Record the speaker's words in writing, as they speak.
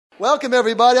Welcome,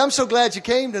 everybody. I'm so glad you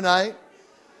came tonight.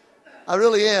 I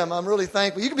really am. I'm really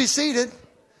thankful. You can be seated.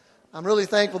 I'm really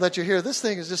thankful that you're here. This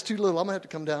thing is just too little. I'm going to have to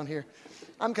come down here.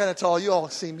 I'm kind of tall. You all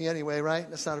see me anyway, right?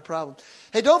 That's not a problem.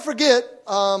 Hey, don't forget,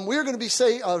 we're going to be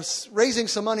raising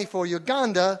some money for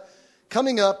Uganda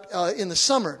coming up in the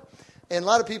summer. And a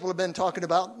lot of people have been talking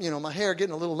about, my hair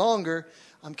getting a little longer.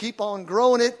 I'm keep on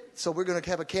growing it, so we're going to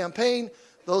have a campaign.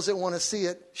 Those that want to see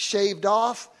it shaved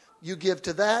off, you give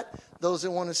to that. Those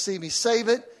that want to see me save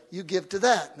it, you give to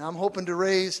that. Now, I'm hoping to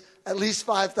raise at least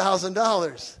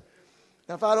 $5,000.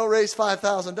 Now, if I don't raise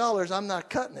 $5,000, I'm not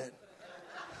cutting it.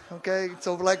 Okay?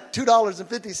 So like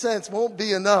 $2.50 won't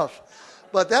be enough.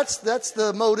 But that's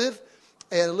the motive.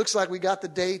 And it looks like we got the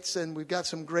dates, and we've got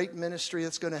some great ministry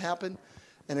that's going to happen.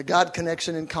 And a God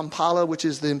Connection in Kampala, which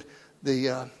is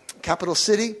the capital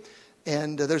city.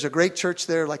 And there's a great church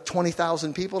there, like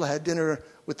 20,000 people. I had dinner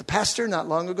with the pastor not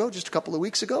long ago, just a couple of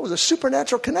weeks ago. It was a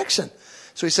supernatural connection.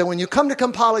 So he said, when you come to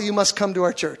Kampala, you must come to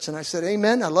our church. And I said,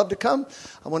 amen, I'd love to come.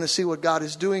 I want to see what God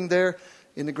is doing there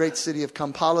in the great city of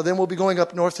Kampala. Then we'll be going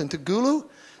up north into Gulu.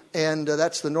 And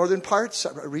that's the northern parts,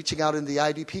 reaching out in the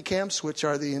IDP camps, which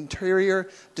are the interior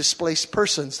displaced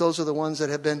persons. Those are the ones that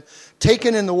have been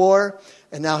taken in the war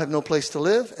and now have no place to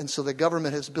live. And so the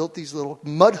government has built these little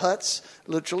mud huts,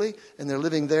 literally, and they're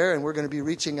living there. And we're going to be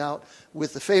reaching out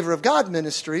with the Favor of God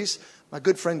Ministries. My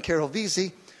good friend Carol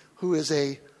Veazey, who is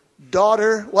a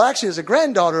is a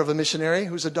granddaughter of a missionary,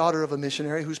 who's a daughter of a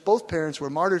missionary, whose both parents were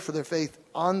martyred for their faith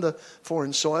on the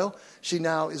foreign soil. She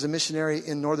now is a missionary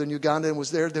in northern Uganda and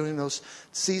was there during those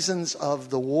seasons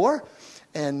of the war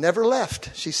and never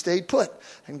left. She stayed put,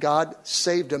 and God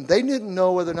saved them. They didn't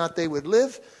know whether or not they would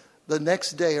live the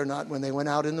next day or not when they went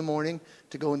out in the morning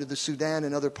to go into the Sudan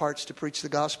and other parts to preach the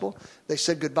gospel. They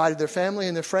said goodbye to their family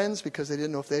and their friends because they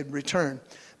didn't know if they'd return.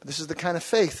 But this is the kind of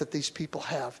faith that these people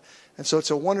have. And so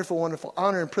it's a wonderful, wonderful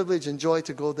honor and privilege and joy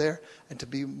to go there and to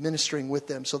be ministering with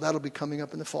them. So that'll be coming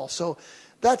up in the fall. So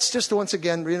that's just, once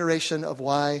again, reiteration of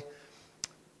why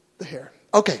the hair.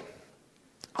 Okay.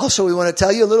 Also, we want to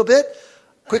tell you a little bit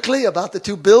quickly about the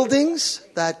two buildings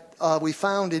that we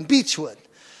found in Beechwood.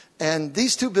 And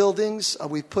these two buildings,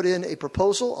 we put in a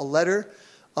proposal, a letter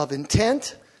of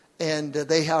intent, and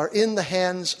they are in the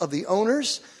hands of the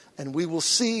owners. And we will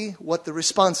see what the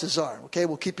responses are. Okay,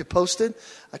 we'll keep you posted.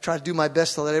 I try to do my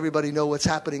best to let everybody know what's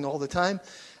happening all the time.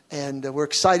 And we're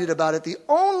excited about it. The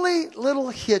only little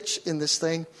hitch in this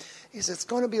thing is it's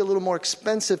going to be a little more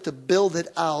expensive to build it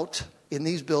out in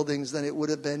these buildings than it would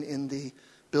have been in the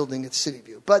building at City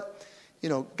View. But,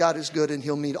 God is good and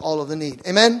He'll meet all of the need.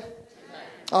 Amen? Amen.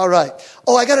 All right.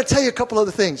 Oh, I got to tell you a couple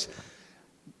other things.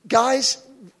 Guys,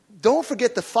 don't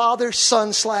forget the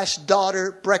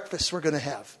father-son/daughter breakfast we're going to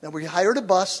have. Now, we hired a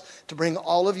bus to bring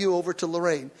all of you over to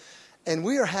Lorraine. And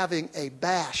we are having a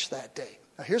bash that day.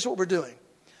 Now, here's what we're doing.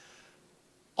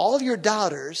 All of your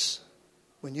daughters,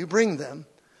 when you bring them,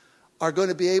 are going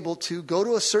to be able to go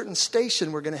to a certain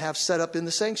station we're going to have set up in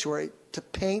the sanctuary to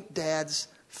paint Dad's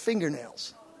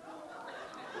fingernails.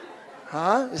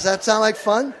 Huh? Does that sound like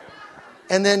fun?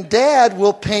 And then Dad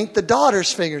will paint the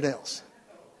daughter's fingernails.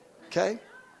 Okay?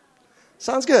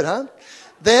 Sounds good, huh?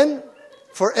 Then,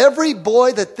 for every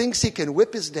boy that thinks he can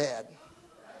whip his dad,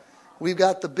 we've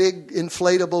got the big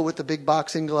inflatable with the big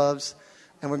boxing gloves,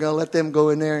 and we're going to let them go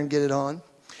in there and get it on.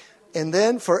 And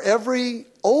then, for every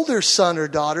older son or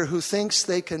daughter who thinks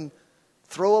they can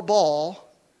throw a ball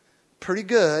pretty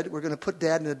good, we're going to put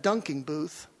Dad in a dunking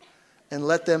booth and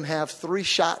let them have 3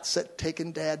 shots at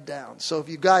taking Dad down. So if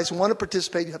you guys want to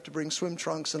participate, you have to bring swim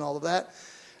trunks and all of that.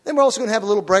 Then we're also going to have a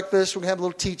little breakfast. We're going to have a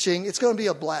little teaching. It's going to be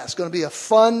a blast. It's going to be a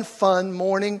fun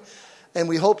morning. And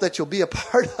we hope that you'll be a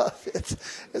part of it.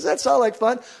 Does that sound like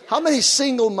fun? How many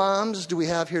single moms do we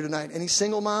have here tonight? Any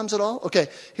single moms at all? Okay,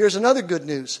 here's another good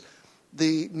news.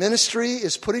 The ministry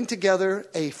is putting together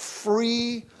a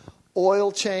free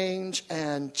oil change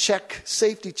and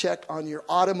safety check on your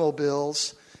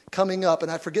automobiles coming up.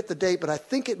 And I forget the date, but I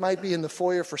think it might be in the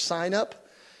foyer for sign up.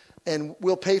 And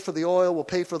we'll pay for the oil, we'll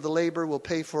pay for the labor, we'll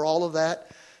pay for all of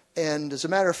that. And as a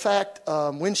matter of fact,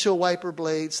 windshield wiper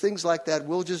blades, things like that,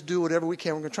 we'll just do whatever we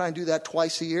can. We're going to try and do that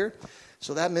twice a year.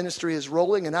 So that ministry is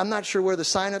rolling. And I'm not sure where the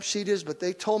sign-up sheet is, but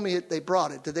they told me they brought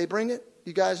it. Did they bring it?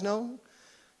 You guys know?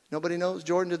 Nobody knows?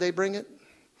 Jordan, did they bring it?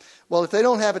 Well, if they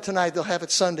don't have it tonight, they'll have it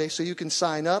Sunday, so you can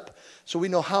sign up so we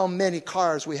know how many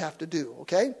cars we have to do,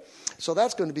 okay? So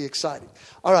that's going to be exciting.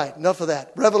 All right, enough of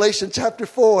that. Revelation chapter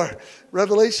 4.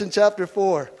 Revelation chapter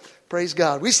 4. Praise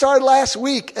God. We started last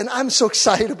week, and I'm so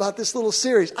excited about this little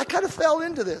series. I kind of fell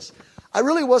into this. I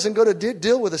really wasn't going to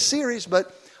deal with a series,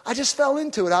 but I just fell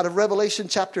into it out of Revelation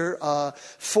chapter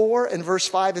 4 and verse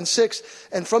 5 and 6.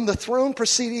 And from the throne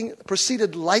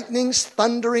proceeded lightnings,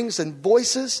 thunderings, and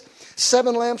voices.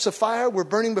 7 lamps of fire were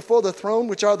burning before the throne,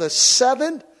 which are the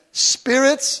 7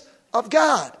 spirits of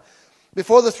God.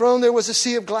 Before the throne there was a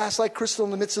sea of glass like crystal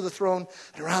in the midst of the throne.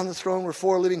 And around the throne were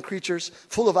 4 living creatures,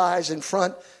 full of eyes in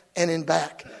front and in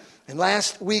back. And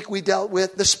last week we dealt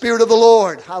with the Spirit of the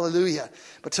Lord. Hallelujah.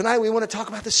 But tonight we want to talk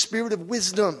about the Spirit of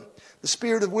wisdom. The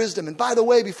Spirit of wisdom. And by the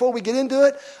way, before we get into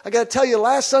it, I got to tell you,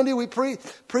 last Sunday we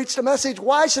preached a message,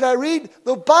 why should I read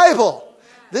the Bible?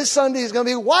 This Sunday is going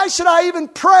to be, why should I even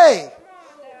pray?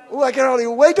 Oh, I can't hardly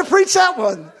wait to preach that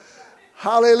one.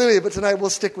 Hallelujah. But tonight we'll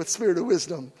stick with Spirit of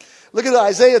wisdom. Look at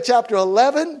Isaiah chapter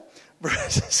 11,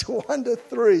 verses 1 to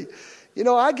 3. You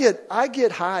know, I get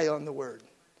high on the Word.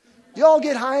 You all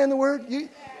get high on the Word? You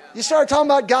start talking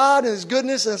about God and His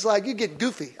goodness, and it's like you get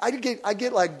goofy. I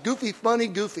get like goofy, funny,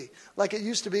 goofy. Like it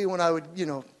used to be when I would,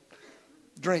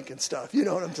 drink and stuff. You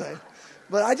know what I'm saying?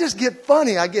 But I just get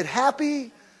funny. I get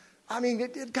happy. I mean,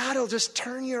 God will just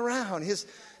turn you around.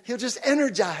 He'll just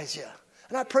energize you.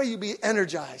 And I pray you be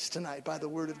energized tonight by the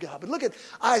Word of God. But look at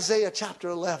Isaiah chapter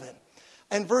 11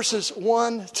 and verses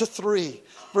 1 to 3.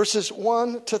 Verses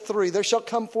 1 to 3. There shall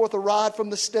come forth a rod from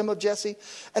the stem of Jesse,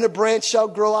 and a branch shall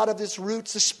grow out of his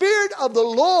roots. The Spirit of the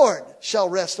Lord shall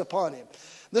rest upon him.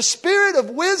 The Spirit of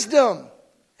wisdom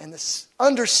and the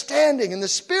understanding, and the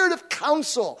Spirit of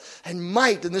counsel and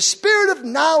might, and the Spirit of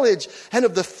knowledge and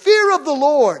of the fear of the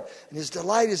Lord. And his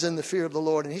delight is in the fear of the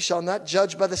Lord. And he shall not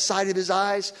judge by the sight of his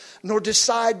eyes, nor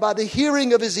decide by the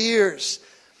hearing of his ears.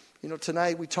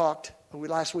 Tonight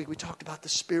last week we talked about the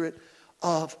Spirit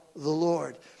of the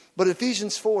Lord. But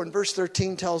Ephesians 4 and verse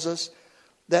 13 tells us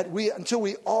that until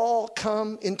we all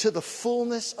come into the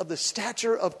fullness of the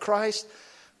stature of Christ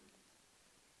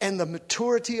and the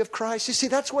maturity of Christ. You see,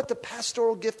 that's what the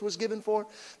pastoral gift was given for.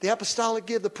 The apostolic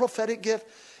gift, the prophetic gift.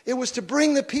 It was to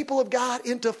bring the people of God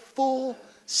into full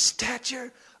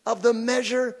stature of the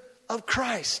measure of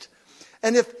Christ.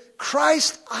 And if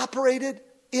Christ operated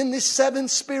in the 7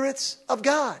 spirits of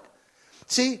God,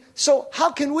 see, so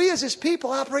how can we as His people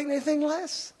operate in anything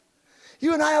less?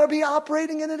 You and I ought to be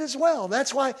operating in it as well.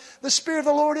 That's why the Spirit of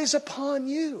the Lord is upon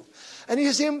you. And He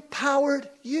has empowered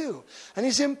you. And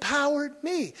He's empowered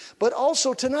me. But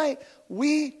also tonight,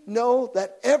 we know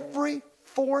that every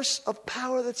force of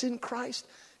power that's in Christ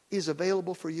is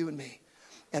available for you and me.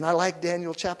 And I like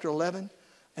Daniel chapter 11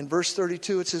 and verse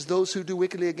 32. It says, those who do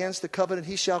wickedly against the covenant,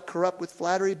 He shall corrupt with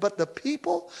flattery. But the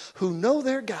people who know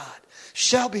their God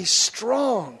shall be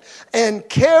strong and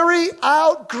carry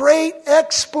out great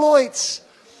exploits.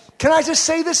 Can I just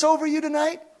say this over you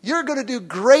tonight? You're going to do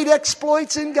great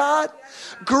exploits in God.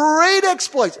 Great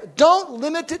exploits. Don't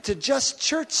limit it to just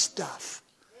church stuff.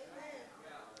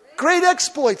 Great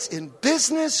exploits in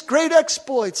business, great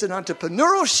exploits in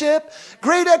entrepreneurship,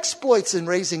 great exploits in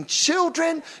raising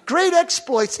children, great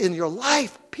exploits in your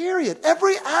life, period.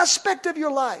 Every aspect of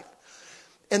your life.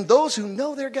 And those who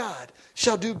know their God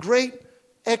shall do great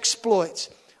exploits.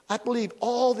 I believe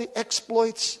all the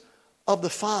exploits of the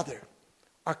Father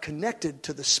are connected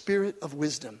to the Spirit of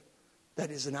wisdom that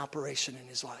is in operation in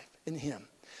His life, in Him.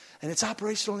 And it's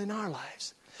operational in our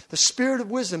lives. The Spirit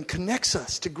of wisdom connects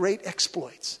us to great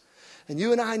exploits. And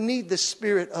you and I need the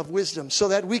Spirit of wisdom so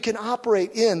that we can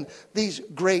operate in these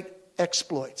great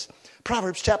exploits.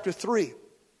 Proverbs chapter 3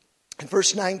 and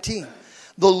verse 19.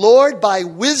 The Lord by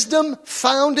wisdom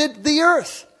founded the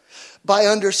earth. By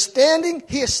understanding,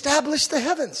 He established the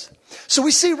heavens. So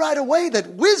we see right away that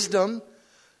wisdom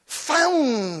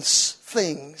founds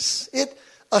things. It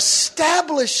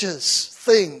establishes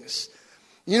things.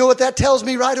 You know what that tells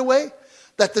me right away?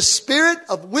 That the Spirit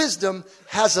of wisdom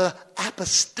has an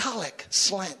apostolic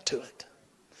slant to it.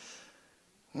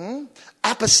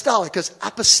 Apostolic, because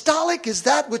apostolic is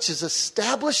that which is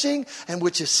establishing and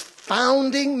which is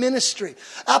founding ministry.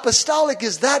 Apostolic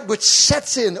is that which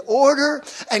sets in order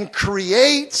and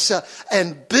creates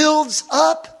and builds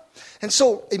up. And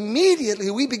so immediately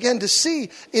we begin to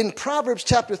see in Proverbs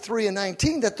chapter 3 and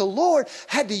 19 that the Lord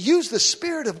had to use the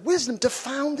Spirit of wisdom to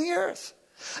found the earth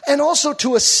and also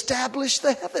to establish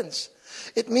the heavens.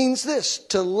 It means this,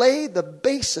 to lay the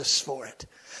basis for it,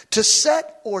 to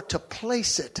set or to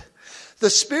place it. The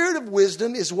Spirit of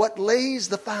wisdom is what lays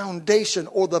the foundation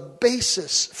or the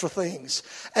basis for things,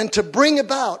 and to bring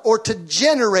about or to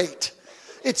generate.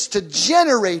 It's to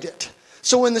generate it.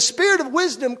 So when the Spirit of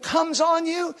wisdom comes on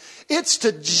you, it's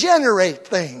to generate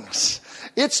things.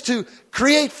 It's to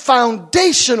create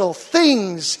foundational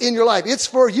things in your life. It's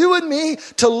for you and me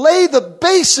to lay the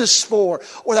basis for,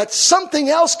 or that something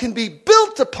else can be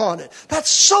built upon it. That's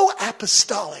so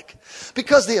apostolic.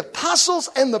 Because the apostles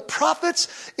and the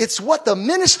prophets, it's what the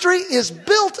ministry is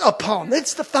built upon.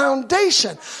 It's the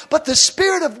foundation. But the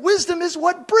spirit of wisdom is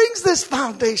what brings this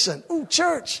foundation. Ooh,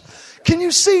 church, can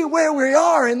you see where we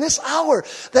are in this hour?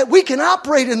 That we can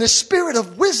operate in the spirit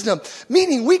of wisdom,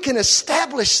 meaning we can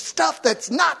establish stuff that's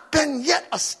not been yet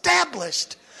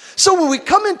established. So when we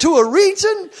come into a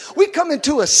region, we come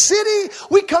into a city,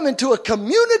 we come into a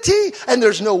community, and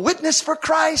there's no witness for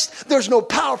Christ, there's no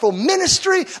powerful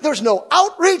ministry, there's no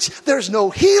outreach, there's no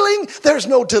healing, there's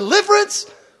no deliverance.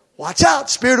 Watch out,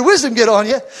 spirit of wisdom get on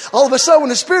you. All of a sudden, when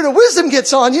the spirit of wisdom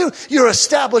gets on you, you're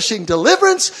establishing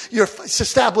deliverance, you're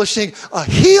establishing a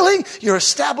healing, you're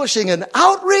establishing an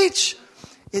outreach.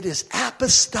 It is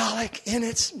apostolic in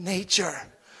its nature.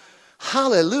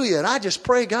 Hallelujah. And I just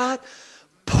pray, God,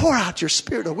 pour out your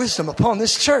spirit of wisdom upon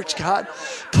this church, God.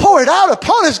 Pour it out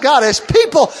upon us, God, as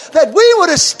people, that we would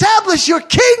establish your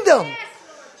kingdom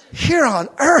here on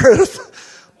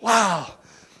earth. Wow.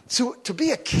 So to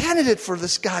be a candidate for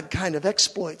this God kind of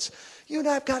exploits, you and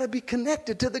I have got to be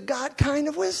connected to the God kind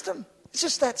of wisdom. It's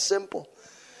just that simple.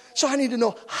 So I need to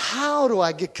know, how do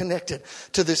I get connected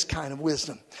to this kind of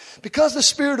wisdom? Because the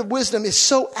spirit of wisdom is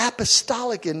so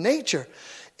apostolic in nature,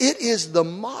 it is the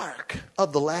mark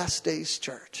of the last days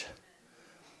church.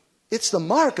 It's the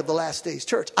mark of the last days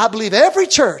church. I believe every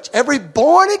church, every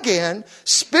born again,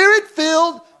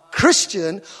 spirit-filled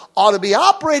Christian ought to be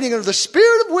operating under the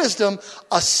spirit of wisdom,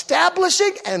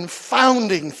 establishing and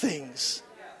founding things.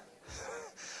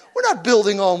 We're not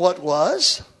building on what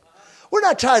was. We're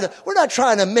not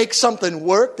trying to make something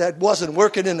work that wasn't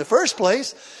working in the first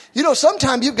place. You know,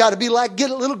 sometimes you've got to be like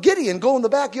little Gideon, go in the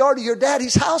backyard of your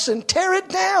daddy's house and tear it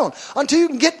down until you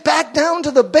can get back down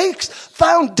to the base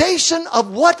foundation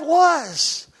of what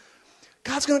was.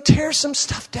 God's going to tear some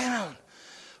stuff down.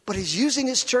 But he's using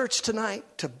his church tonight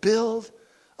to build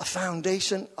a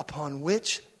foundation upon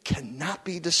which cannot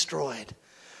be destroyed.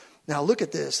 Now look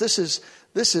at this. This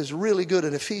is really good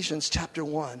in Ephesians chapter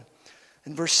 1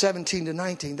 and verse 17 to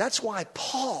 19. That's why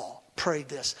Paul prayed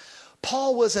this.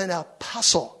 Paul was an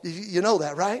apostle. You know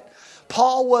that, right?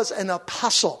 Paul was an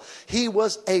apostle. He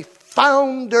was a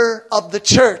founder of the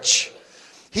church.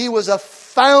 He was a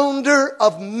founder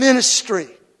of ministry.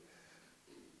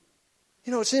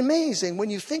 You know, it's amazing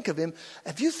when you think of him.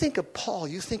 If you think of Paul,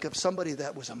 you think of somebody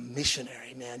that was a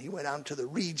missionary, man. He went out to the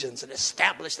regions and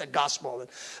established the gospel and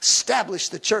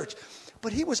established the church.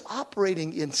 But he was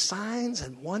operating in signs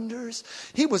and wonders.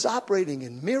 He was operating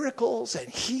in miracles and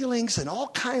healings and all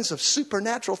kinds of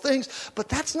supernatural things. But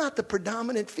that's not the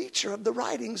predominant feature of the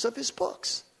writings of his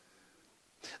books.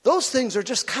 Those things are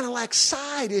just kind of like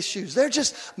side issues. They're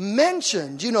just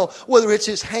mentioned, you know, whether it's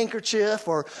his handkerchief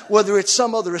or whether it's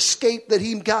some other escape that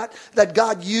he got, that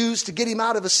God used to get him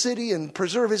out of a city and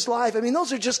preserve his life. I mean,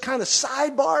 those are just kind of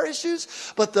sidebar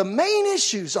issues. But the main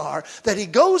issues are that he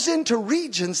goes into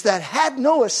regions that had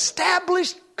no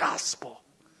established gospel,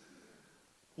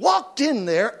 walked in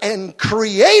there and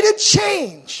created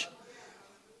change.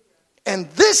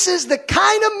 And this is the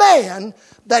kind of man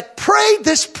that prayed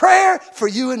this prayer for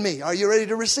you and me. Are you ready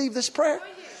to receive this prayer?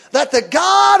 That the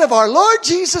God of our Lord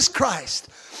Jesus Christ,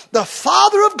 the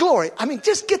Father of glory, I mean,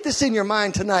 just get this in your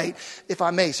mind tonight, if I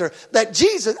may, sir, that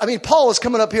Jesus, I mean, Paul is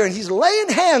coming up here and he's laying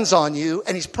hands on you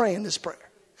and he's praying this prayer.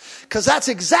 Because that's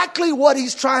exactly what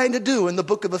he's trying to do in the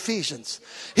book of Ephesians.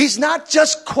 He's not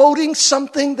just quoting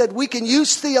something that we can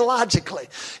use theologically.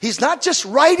 He's not just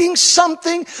writing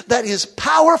something that is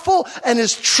powerful and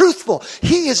is truthful.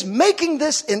 He is making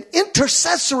this an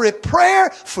intercessory prayer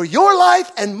for your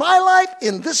life and my life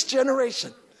in this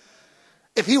generation.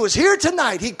 If he was here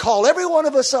tonight, he'd call every one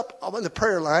of us up on the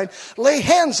prayer line, lay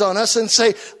hands on us and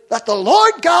say that the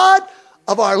Lord God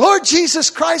of our Lord Jesus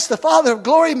Christ, the Father of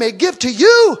glory, may give to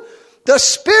you the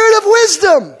spirit of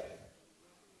wisdom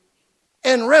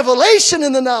and revelation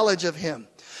in the knowledge of him,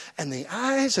 and the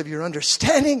eyes of your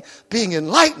understanding being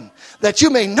enlightened, that you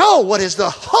may know what is the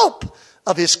hope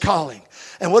of his calling,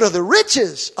 and what are the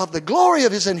riches of the glory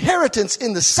of his inheritance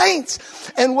in the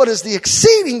saints, and what is the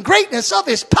exceeding greatness of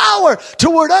his power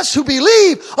toward us who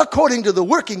believe, according to the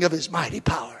working of his mighty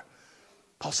power.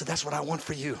 Paul said, that's what I want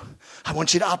for you. I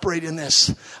want you to operate in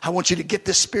this. I want you to get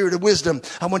this spirit of wisdom.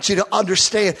 I want you to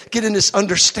understand, get in this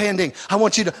understanding. I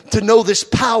want you to know this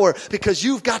power, because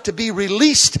you've got to be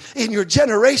released in your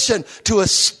generation to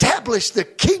establish the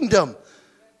kingdom.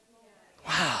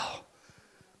 Wow.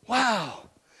 Wow.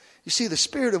 You see, the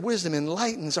spirit of wisdom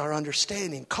enlightens our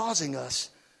understanding, causing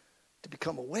us to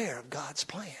become aware of God's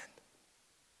plan.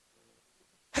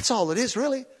 That's all it is,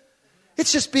 really.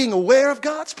 It's just being aware of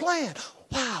God's plan.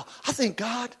 Wow, I think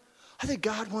God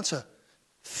wants a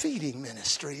feeding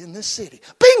ministry in this city.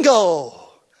 Bingo!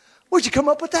 Where'd you come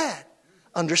up with that?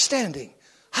 Understanding.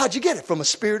 How'd you get it? From a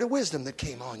spirit of wisdom that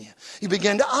came on you. You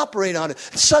began to operate on it.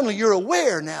 And suddenly you're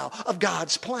aware now of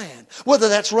God's plan. Whether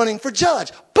that's running for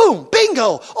judge. Boom,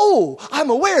 bingo. Oh, I'm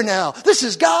aware now. This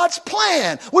is God's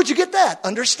plan. Where'd you get that?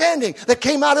 Understanding that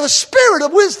came out of a spirit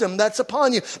of wisdom that's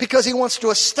upon you. Because he wants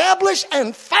to establish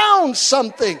and found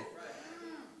something.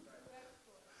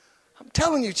 I'm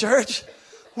telling you, church.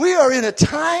 We are in a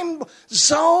time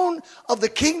zone of the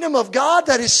kingdom of God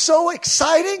that is so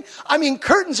exciting. I mean,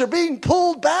 curtains are being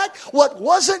pulled back. What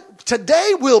wasn't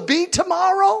today will be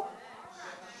tomorrow.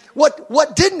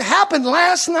 What didn't happen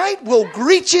last night will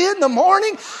greet you in the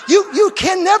morning. You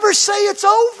can never say it's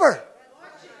over.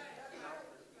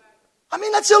 I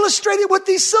mean, that's illustrated with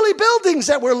these silly buildings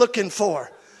that we're looking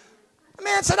for. A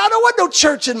man said, I don't want no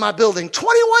church in my building.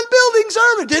 21 buildings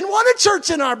earlier, didn't want a church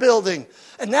in our building.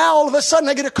 And now all of a sudden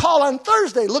I get a call on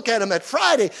Thursday, look at them at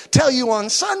Friday, tell you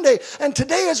on Sunday. And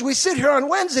today as we sit here on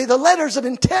Wednesday, the letters of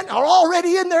intent are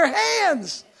already in their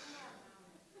hands.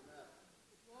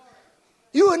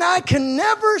 You and I can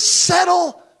never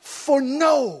settle for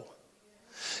no.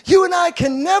 You and I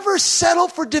can never settle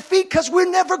for defeat because we're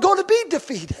never going to be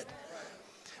defeated.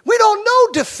 We don't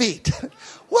know defeat.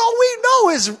 All we know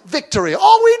is victory.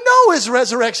 All we know is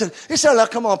resurrection. He said, "Now,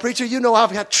 come on, preacher. You know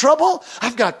I've got trouble.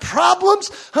 I've got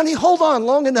problems. Honey, hold on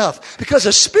long enough. Because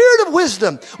the spirit of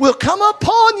wisdom will come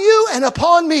upon you and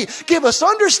upon me. Give us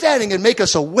understanding and make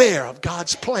us aware of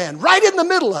God's plan. Right in the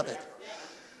middle of it.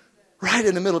 Right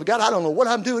in the middle of it. God, I don't know what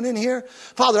I'm doing in here.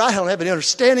 Father, I don't have any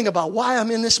understanding about why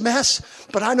I'm in this mess.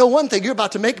 But I know one thing. You're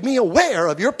about to make me aware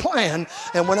of your plan.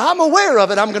 And when I'm aware of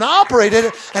it, I'm going to operate in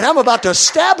it. And I'm about to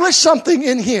establish something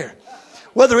in here.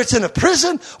 Whether it's in a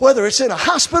prison, whether it's in a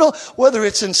hospital, whether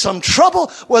it's in some trouble,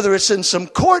 whether it's in some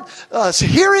court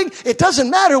hearing, it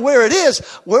doesn't matter where it is.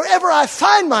 Wherever I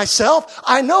find myself,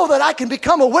 I know that I can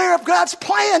become aware of God's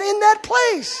plan in that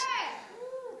place.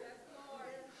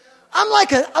 I'm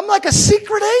like a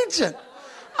secret agent.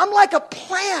 I'm like a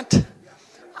plant.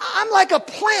 I'm like a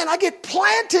plant. I get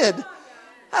planted.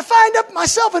 I find up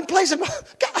myself in places.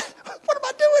 God, what am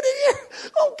I doing in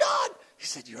here? Oh, God. He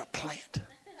said, you're a plant.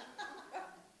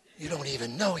 You don't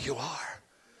even know you are.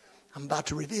 I'm about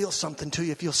to reveal something to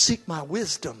you. If you'll seek my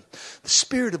wisdom, the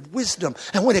spirit of wisdom.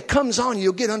 And when it comes on you,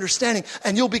 you'll get understanding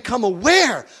and you'll become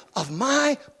aware of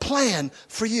my plan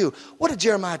for you. What did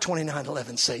Jeremiah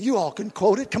 29:11 say? You all can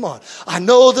quote it. Come on. I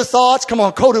know the thoughts. Come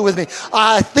on, quote it with me.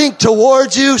 I think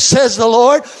towards you, says the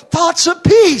Lord, thoughts of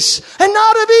peace and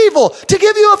not of evil, to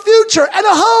give you a future and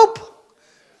a hope.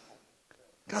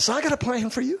 God said, I got a plan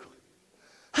for you.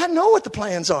 I know what the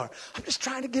plans are. I'm just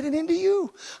trying to get it into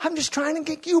you. I'm just trying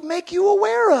to make you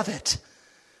aware of it.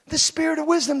 The spirit of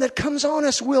wisdom that comes on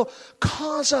us will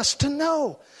cause us to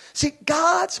know. See,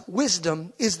 God's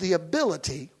wisdom is the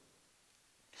ability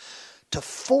to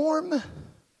form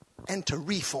and to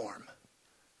reform,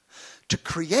 to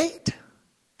create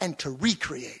and to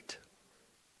recreate.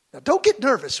 Now, don't get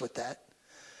nervous with that,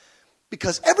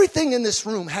 because everything in this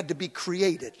room had to be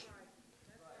created.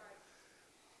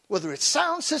 Whether it's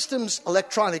sound systems,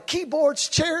 electronic keyboards,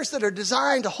 chairs that are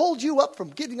designed to hold you up from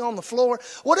getting on the floor,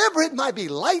 whatever it might be,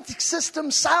 light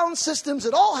systems, sound systems,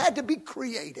 it all had to be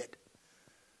created.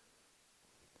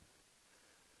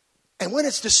 And when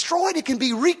it's destroyed, it can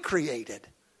be recreated.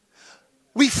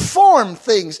 We form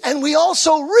things and we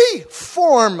also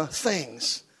reform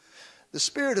things. The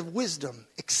spirit of wisdom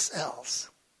excels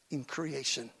in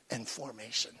creation and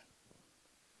formation.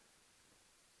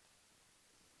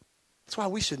 That's why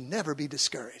we should never be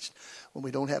discouraged when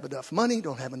we don't have enough money,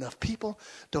 don't have enough people,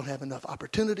 don't have enough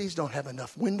opportunities, don't have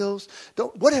enough windows,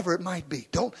 whatever it might be.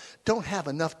 Don't have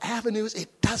enough avenues.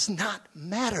 It does not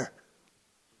matter.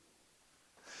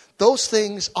 Those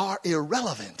things are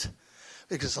irrelevant,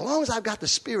 because as long as I've got the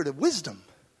spirit of wisdom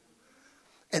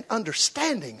and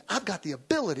understanding, I've got the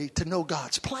ability to know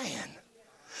God's plan.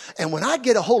 And when I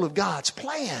get a hold of God's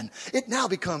plan, it now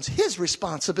becomes his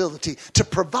responsibility to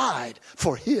provide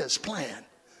for his plan.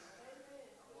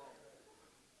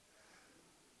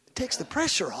 It takes the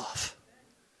pressure off.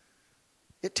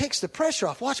 It takes the pressure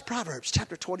off. Watch Proverbs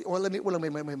chapter 20. Or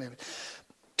wait.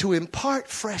 To impart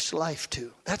fresh life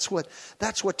to. That's what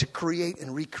to create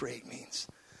and recreate means.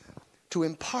 To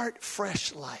impart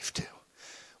fresh life to.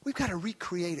 We've got to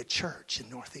recreate a church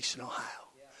in Northeastern Ohio.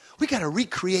 We got to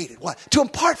recreate it. What? To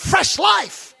impart fresh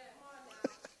life.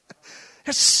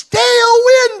 There's stale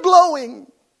wind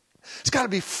blowing. It's got to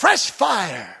be fresh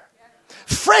fire.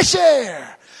 Fresh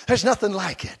air. There's nothing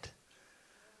like it.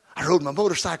 I rode my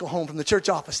motorcycle home from the church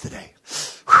office today.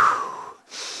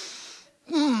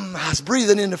 I was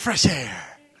breathing in the fresh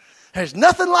air. There's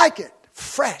nothing like it.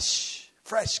 fresh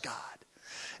God.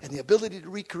 And the ability to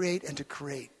recreate and to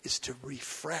create is to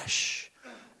refresh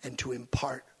and to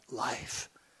impart life.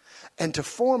 And to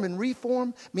form and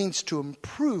reform means to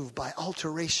improve by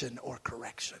alteration or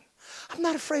correction. I'm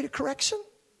not afraid of correction.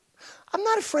 I'm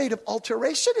not afraid of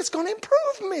alteration. It's going to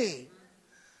improve me.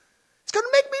 It's going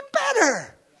to make me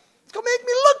better. It's going to make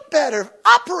me look better,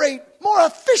 operate more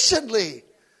efficiently.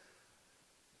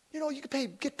 You know, you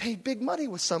can get paid big money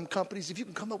with some companies if you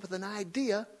can come up with an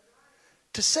idea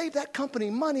to save that company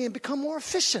money and become more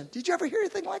efficient. Did you ever hear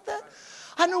anything like that?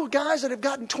 I know guys that have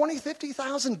gotten $20,000,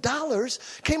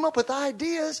 $50,000 came up with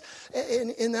ideas.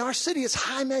 In our city, it's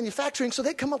high manufacturing, so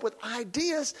they come up with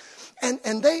ideas, and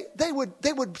they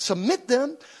would submit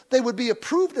them. They would be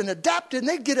approved and adapted, and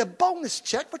they'd get a bonus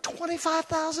check for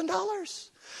 $25,000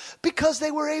 because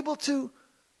they were able to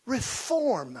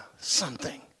reform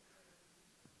something.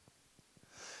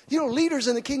 You know, leaders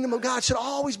in the kingdom of God should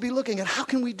always be looking at how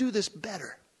can we do this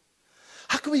better?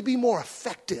 How can we be more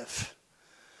effective?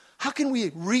 How can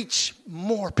we reach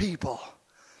more people?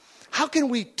 How can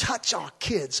we touch our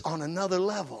kids on another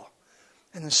level?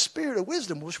 And the spirit of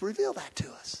wisdom will reveal that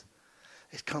to us.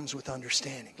 It comes with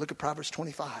understanding. Look at Proverbs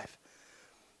 25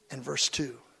 and verse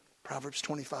 2. Proverbs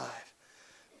 25,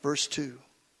 verse 2.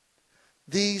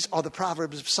 These are the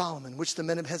Proverbs of Solomon, which the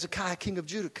men of Hezekiah, king of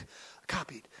Judah,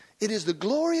 copied. It is the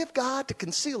glory of God to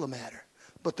conceal a matter,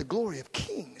 but the glory of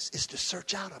kings is to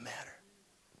search out a matter.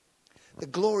 The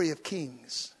glory of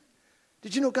kings.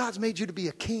 Did you know God's made you to be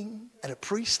a king and a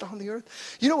priest on the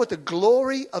earth? You know what the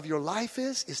glory of your life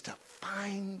is to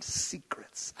find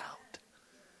secrets out.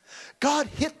 God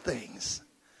hid things.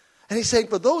 And he's saying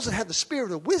for those that have the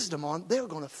spirit of wisdom on, they're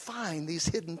going to find these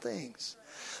hidden things.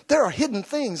 There are hidden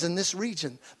things in this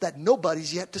region that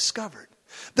nobody's yet discovered.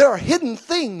 There are hidden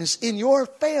things in your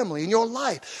family, in your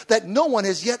life, that no one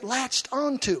has yet latched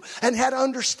onto and had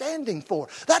understanding for.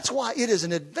 That's why it is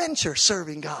an adventure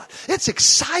serving God. It's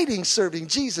exciting serving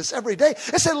Jesus every day.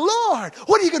 And say, Lord,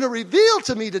 what are you going to reveal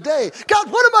to me today? God,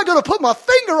 what am I going to put my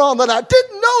finger on that I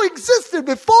didn't know existed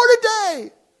before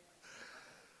today?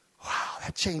 Wow,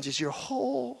 that changes your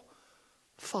whole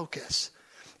focus.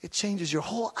 It changes your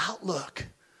whole outlook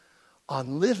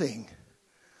on living.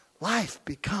 Life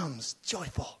becomes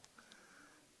joyful.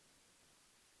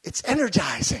 It's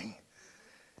energizing.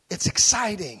 It's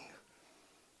exciting.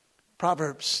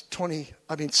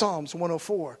 Psalms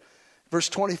 104, verse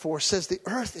 24 says the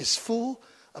earth is full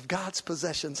of God's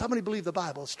possessions. How many believe the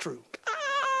Bible is true?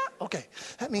 Okay,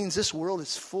 that means this world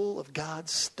is full of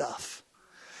God's stuff.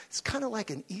 It's kind of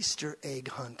like an Easter egg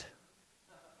hunt.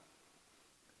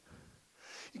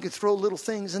 You can throw little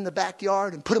things in the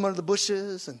backyard and put them under the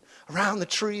bushes and around the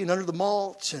tree and under the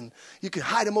mulch. And you can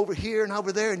hide them over here and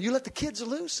over there. And you let the kids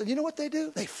loose. And you know what they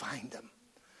do? They find them.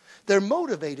 They're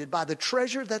motivated by the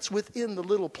treasure that's within the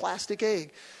little plastic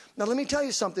egg. Now, let me tell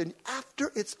you something.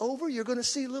 After it's over, you're going to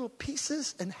see little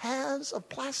pieces and halves of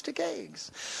plastic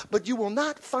eggs. But you will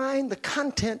not find the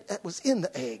content that was in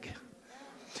the egg.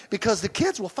 Because the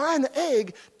kids will find the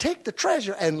egg, take the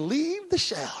treasure, and leave the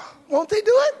shell. Won't they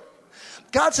do it?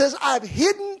 God says, I've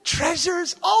hidden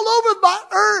treasures all over my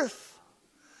earth.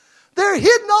 They're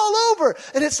hidden all over.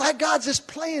 And it's like God's just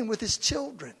playing with his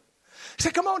children. He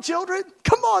said, come on, children.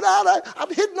 Come on out.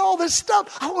 I've hidden all this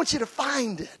stuff. I want you to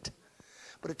find it.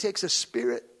 But it takes a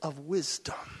spirit of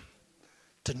wisdom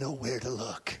to know where to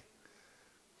look.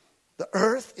 The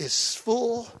earth is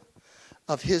full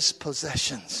of his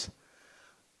possessions.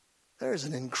 There's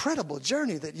an incredible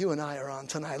journey that you and I are on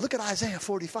tonight. Look at Isaiah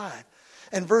 45.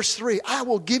 And verse 3, I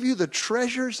will give you the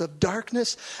treasures of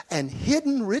darkness and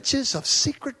hidden riches of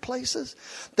secret places,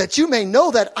 that you may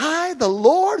know that I, the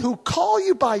Lord, who call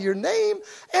you by your name,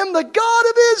 am the God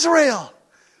of Israel.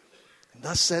 And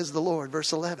thus says the Lord,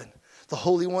 verse 11, the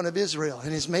Holy One of Israel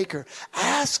and his Maker,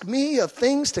 ask me of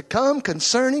things to come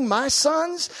concerning my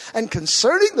sons and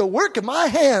concerning the work of my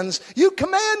hands. You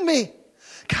command me.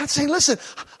 God's saying, listen,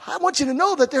 I want you to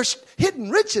know that there's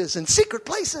hidden riches and secret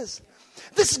places.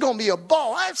 This is going to be a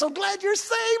ball. I'm so glad you're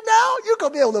saved now. You're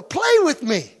going to be able to play with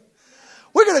me.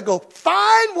 We're going to go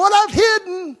find what I've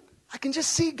hidden. I can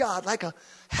just see God like a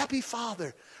happy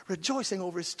father rejoicing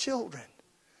over his children.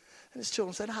 And his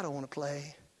children said, I don't want to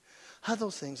play.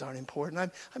 Those things aren't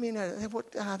important.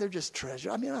 They're just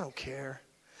treasure. I don't care.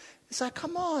 It's like,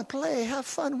 come on, play. Have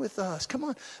fun with us. Come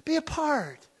on, be a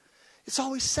part. It's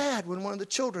always sad when one of the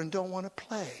children don't want to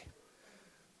play.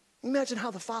 Imagine how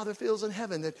the Father feels in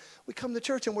heaven that we come to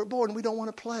church and we're bored and we don't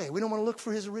want to play. We don't want to look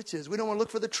for his riches. We don't want to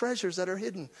look for the treasures that are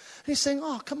hidden. And he's saying,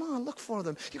 oh, come on, look for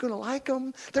them. You're going to like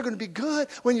them. They're going to be good.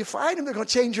 When you find them, they're going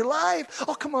to change your life.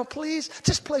 Oh, come on, please.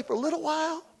 Just play for a little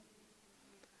while.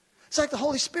 It's like the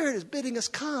Holy Spirit is bidding us,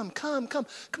 come. Come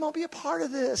on, be a part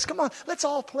of this. Come on, let's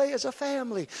all play as a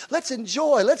family. Let's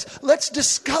enjoy. Let's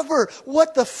discover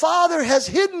what the Father has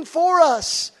hidden for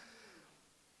us.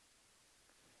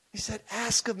 He said,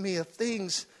 ask of me of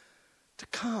things to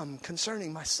come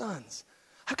concerning my sons.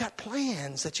 I've got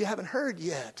plans that you haven't heard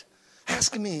yet.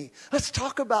 Ask me. Let's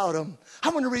talk about them.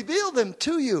 I'm going to reveal them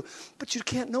to you. But you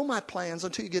can't know my plans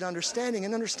until you get understanding.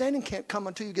 And understanding can't come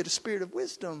until you get a spirit of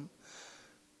wisdom.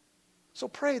 So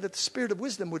pray that the spirit of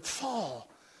wisdom would fall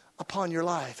upon your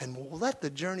life. And let the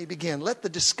journey begin. Let the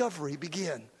discovery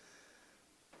begin.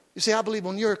 You see, I believe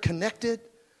when you're connected,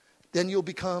 then you'll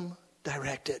become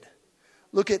directed.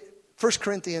 Look at 1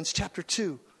 Corinthians chapter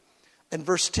 2 and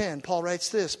verse 10. Paul writes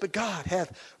this, but God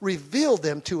hath revealed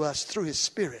them to us through his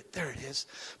Spirit. There it is.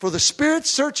 For the Spirit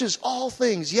searches all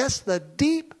things, yes, the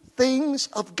deep things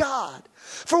of God.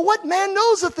 For what man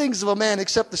knows the things of a man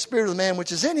except the spirit of the man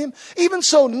which is in him? Even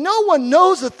so, no one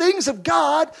knows the things of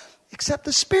God except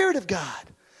the Spirit of God.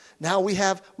 Now we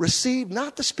have received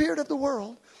not the spirit of the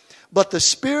world, but the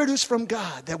Spirit who's from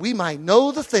God, that we might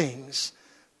know the things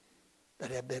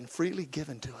that have been freely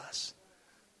given to us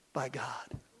by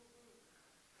God.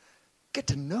 Get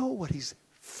to know what he's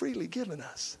freely given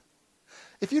us.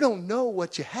 If you don't know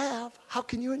what you have, how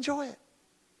can you enjoy it?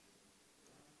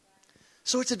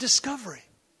 So it's a discovery.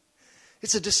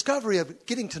 It's a discovery of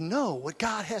getting to know what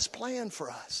God has planned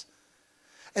for us.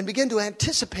 And begin to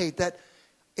anticipate that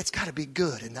it's got to be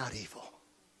good and not evil.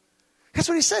 That's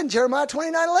what he said in Jeremiah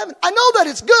 29:11. I know that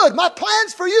it's good. My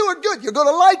plans for you are good. You're going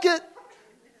to like it.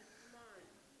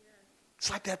 It's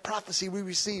like that prophecy we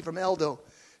received from Eldo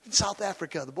in South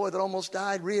Africa. The boy that almost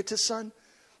died, Ria's son.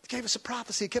 He gave us a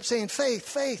prophecy. He kept saying, faith,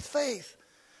 faith, faith.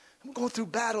 We're going through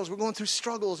battles. We're going through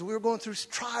struggles. We were going through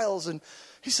trials. And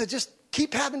he said, just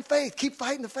keep having faith. Keep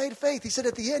fighting the fight of faith. He said,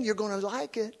 at the end, you're going to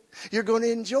like it. You're going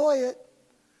to enjoy it.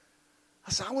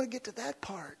 I said, I want to get to that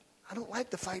part. I don't like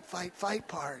the fight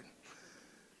part.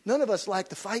 None of us like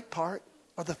the fight part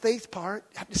or the faith part.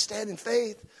 You have to stand in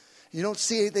faith. You don't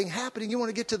see anything happening. You want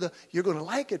to get to the you're going to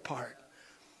like it part.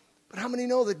 But how many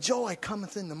know that joy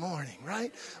cometh in the morning,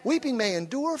 right? Weeping may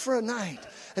endure for a night.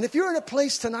 And if you're in a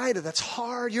place tonight that's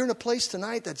hard, you're in a place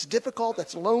tonight that's difficult,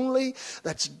 that's lonely,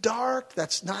 that's dark,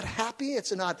 that's not happy,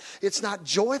 it's not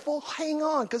joyful, hang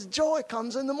on, because joy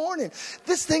comes in the morning.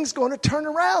 This thing's going to turn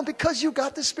around because you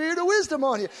got the spirit of wisdom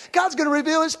on you. God's going to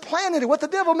reveal his plan in it. What the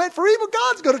devil meant for evil,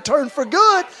 God's going to turn for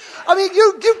good. I mean,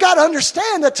 you've got to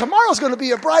understand that tomorrow's going to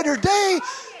be a brighter day.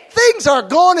 Things are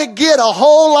going to get a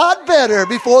whole lot better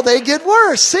before they get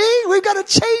worse. See, we've got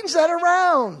to change that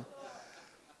around.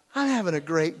 I'm having a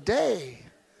great day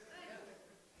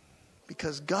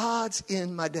because God's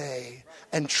in my day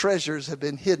and treasures have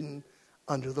been hidden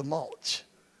under the mulch.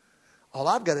 All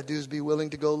I've got to do is be willing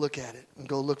to go look at it and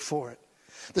go look for it.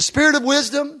 The spirit of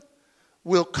wisdom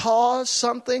will cause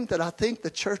something that I think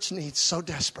the church needs so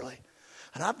desperately.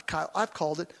 And I've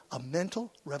called it a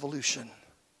mental revolution.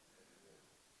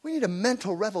 We need a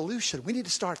mental revolution. We need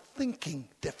to start thinking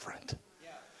different.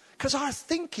 Because our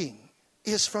thinking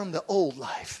is from the old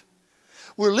life.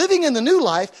 We're living in the new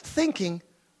life thinking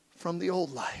from the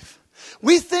old life.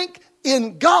 We think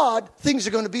in God things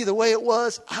are going to be the way it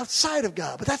was outside of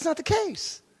God. But that's not the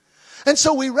case. And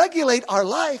so we regulate our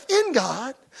life in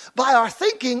God by our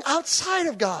thinking outside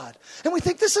of God. And we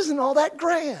think this isn't all that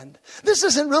grand. This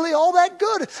isn't really all that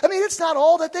good. I mean, it's not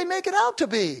all that they make it out to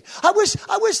be. I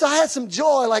wish I had some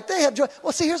joy like they have joy.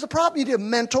 Well, see, here's the problem. You need a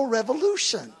mental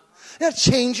revolution. You have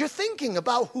to change your thinking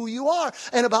about who you are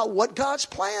and about what God's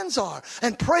plans are.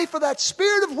 And pray for that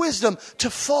spirit of wisdom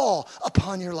to fall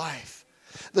upon your life.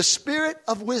 The spirit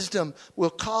of wisdom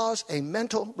will cause a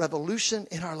mental revolution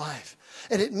in our life.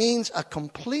 And it means a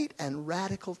complete and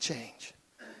radical change.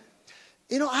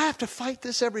 You know, I have to fight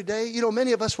this every day. You know,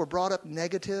 many of us were brought up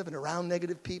negative and around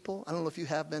negative people. I don't know if you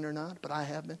have been or not, but I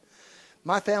have been.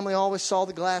 My family always saw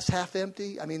the glass half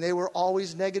empty. I mean, they were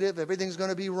always negative. Everything's going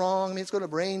to be wrong. I mean, it's going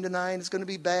to rain tonight. It's going to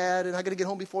be bad. And I got to get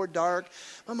home before dark.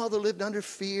 My mother lived under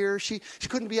fear. She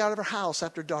couldn't be out of her house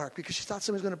after dark because she thought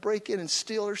somebody was going to break in and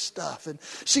steal her stuff. And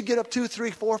she'd get up 2,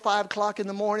 3, 4, 5 o'clock in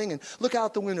the morning and look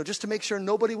out the window just to make sure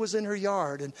nobody was in her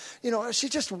yard. And, you know, she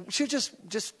just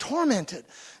tormented.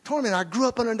 I grew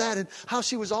up under that and how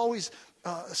she was always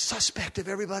suspect of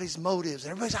everybody's motives.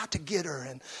 Everybody's out to get her,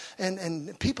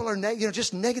 and people are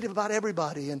just negative about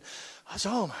everybody. And I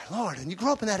said, "Oh my Lord!" And you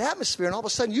grow up in that atmosphere, and all of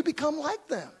a sudden you become like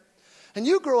them. And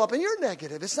you grow up and you're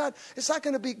negative. It's not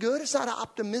going to be good. It's not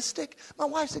optimistic. My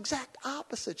wife's exact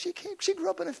opposite. She grew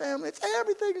up in a family.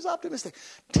 Everything is optimistic.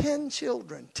 10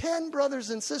 children, 10 brothers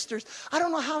and sisters. I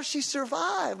don't know how she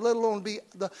survived, let alone be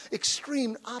the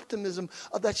extreme optimism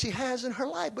that she has in her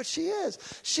life. But she is.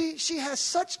 She has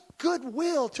such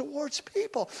goodwill towards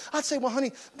people. I'd say, well,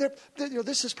 honey,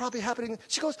 this is probably happening.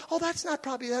 She goes, oh, that's not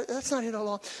it at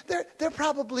all. They're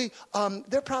probably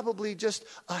just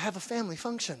have a family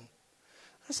function.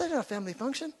 I said, a family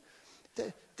function?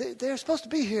 They're supposed to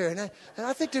be here, and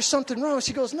I think there's something wrong.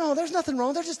 She goes, no, there's nothing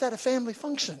wrong. They're just at a family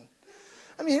function.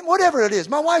 I mean, whatever it is.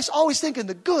 My wife's always thinking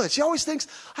the good. She always thinks,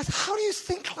 how do you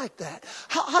think like that?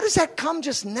 How does that come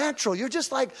just natural? You're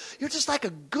just like a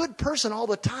good person all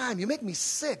the time. You make me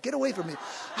sick. Get away from me.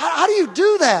 How do you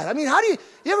do that? I mean,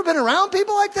 you ever been around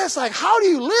people like this? Like, how do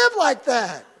you live like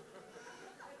that?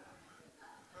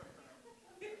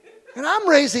 And I'm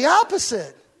raised the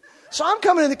opposite. So I'm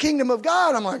coming in the kingdom of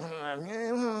God. I'm like,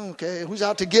 okay, who's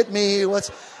out to get me? What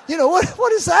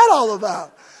is that all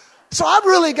about? So I've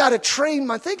really got to train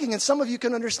my thinking. And some of you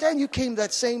can understand you came to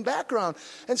that same background.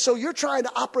 And so you're trying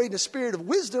to operate in a spirit of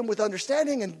wisdom with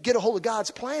understanding and get a hold of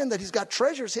God's plan that he's got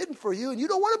treasures hidden for you. And you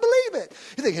don't want to believe it.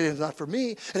 You think it's not for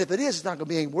me. And if it is, it's not going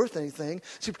to be worth anything.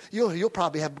 So you'll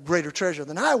probably have greater treasure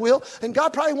than I will. And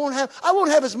God probably I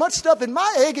won't have as much stuff in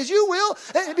my egg as you will,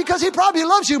 because he probably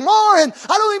loves you more. And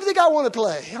I don't even think I want to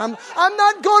play. I'm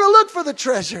not going to look for the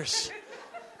treasures.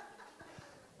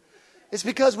 It's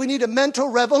because we need a mental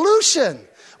revolution.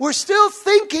 We're still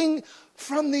thinking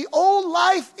from the old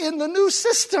life in the new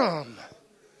system.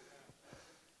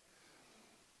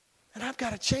 And I've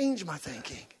got to change my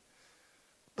thinking.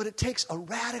 But it takes a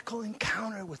radical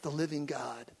encounter with the living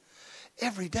God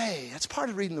every day. That's part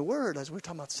of reading the Word, as we were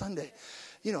talking about Sunday.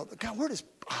 You know, God's Word is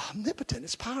omnipotent.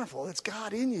 It's powerful. It's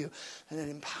God in you. And it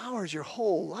empowers your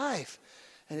whole life.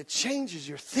 And it changes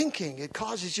your thinking. It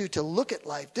causes you to look at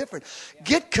life different.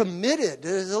 Get committed.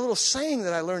 There's a little saying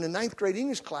that I learned in 9th grade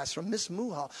English class from Miss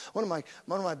Muha, one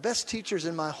of my best teachers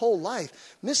in my whole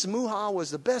life. Miss Muha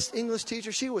was the best English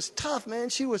teacher. She was tough, man.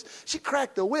 She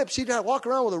cracked the whip. She'd walk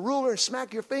around with a ruler and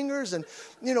smack your fingers and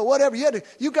whatever.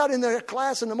 You got in their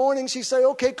class in the morning. She'd say,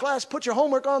 "Okay, class, put your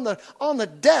homework on the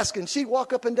desk." And she'd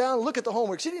walk up and down and look at the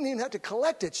homework. She didn't even have to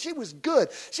collect it. She was good.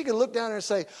 She could look down there and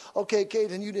say, "Okay,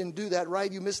 Kate, and you didn't do that right.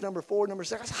 You missed number 4, number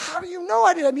 6. I said, "How do you know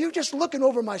I did? I mean, you're just looking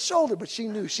over my shoulder." But she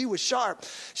knew. She was sharp.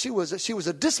 She was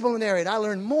a disciplinarian. I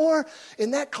learned more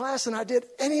in that class than I did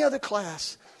any other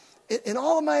class in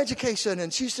all of my education.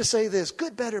 And she used to say this: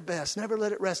 good, better, best. Never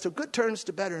let it rest. So good turns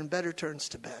to better and better turns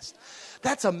to best.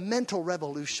 That's a mental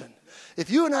revolution. If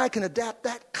you and I can adapt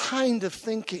that kind of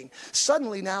thinking,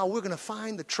 suddenly now we're going to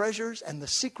find the treasures and the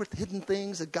secret hidden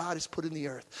things that God has put in the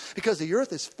earth. Because the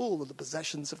earth is full of the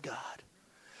possessions of God.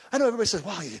 I know everybody says,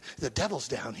 "Wow, the devil's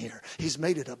down here. He's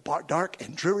made it a dark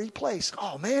and dreary place."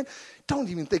 Oh, man, don't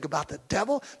even think about the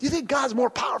devil. Do you think God's more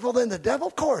powerful than the devil?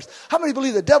 Of course. How many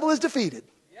believe the devil is defeated?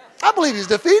 Yeah. I believe he's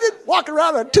defeated, walking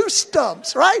around on 2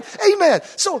 stumps, right? Amen.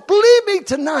 So believe me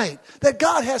tonight that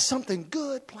God has something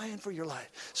good planned for your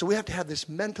life. So we have to have this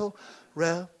mental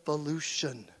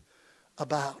revolution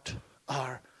about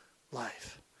our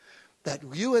life. That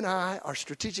you and I are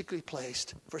strategically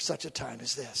placed for such a time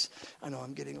as this. I know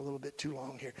I'm getting a little bit too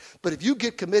long here. But if you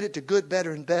get committed to good,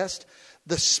 better, and best,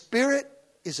 the Spirit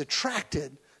is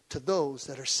attracted to those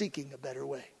that are seeking a better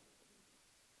way.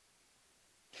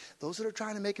 Those that are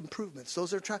trying to make improvements.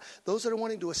 Those that are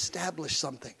wanting to establish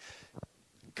something.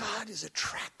 God is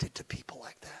attracted to people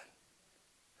like that.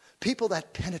 People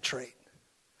that penetrate.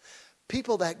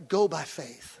 People that go by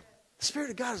faith. The Spirit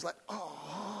of God is like,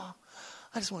 "Oh,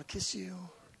 I just want to kiss you."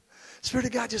 Spirit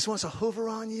of God just wants to hover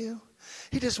on you.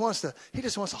 He just wants to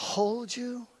hold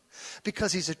you,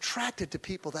 because he's attracted to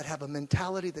people that have a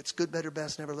mentality that's good, better,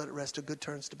 best, never let it rest, till good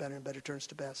turns to better and better turns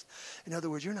to best. In other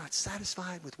words, you're not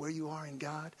satisfied with where you are in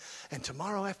God. And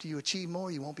tomorrow, after you achieve more,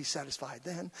 you won't be satisfied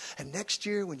then. And next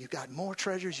year, when you've got more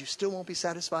treasures, you still won't be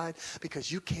satisfied,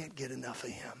 because you can't get enough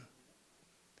of him.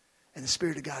 And the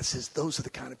Spirit of God says, those are the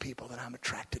kind of people that I'm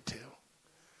attracted to.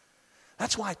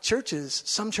 That's why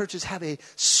some churches have a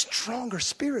stronger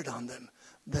spirit on them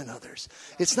than others.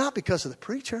 It's not because of the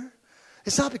preacher.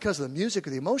 It's not because of the music or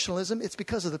the emotionalism. It's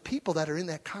because of the people that are in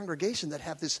that congregation that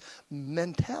have this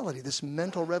mentality, this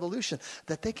mental revolution,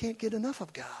 that they can't get enough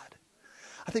of God.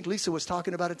 I think Lisa was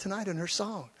talking about it tonight in her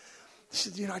song. She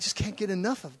said, I just can't get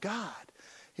enough of God.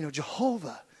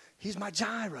 Jehovah, he's my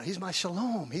Jireh. He's my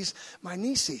Shalom. He's my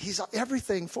Nisi. He's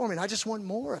everything for me. And I just want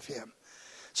more of him.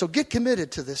 So get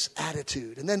committed to this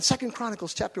attitude. And then 2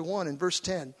 Chronicles chapter 1 and verse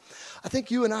 10. I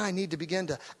think you and I need to begin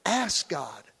to ask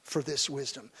God for this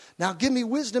wisdom. Now give me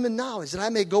wisdom and knowledge, that I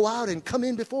may go out and come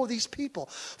in before these people.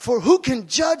 For who can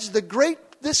judge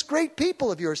this great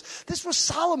people of yours? This was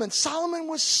Solomon. Solomon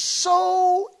was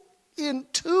so in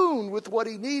tune with what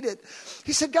he needed.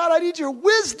 He said, God, I need your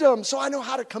wisdom so I know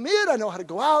how to come in, I know how to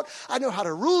go out, I know how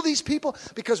to rule these people,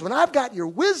 because when I've got your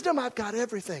wisdom, I've got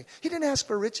everything. He didn't ask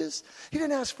for riches. He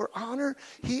didn't ask for honor.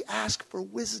 He asked for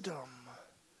wisdom.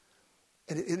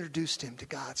 And it introduced him to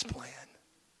God's plan.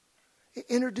 It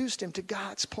introduced him to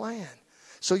God's plan.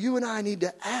 So you and I need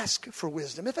to ask for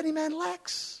wisdom. If any man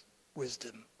lacks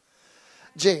wisdom,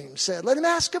 James said, let him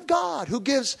ask of God, who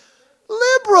gives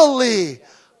liberally.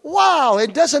 Wow,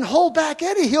 it doesn't hold back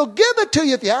any. He'll give it to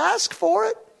you if you ask for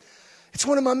it. It's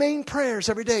one of my main prayers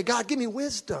every day. God, give me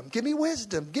wisdom. Give me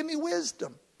wisdom. Give me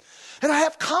wisdom. And I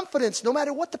have confidence no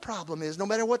matter what the problem is, no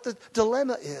matter what the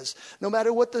dilemma is, no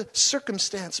matter what the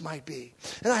circumstance might be.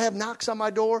 And I have knocks on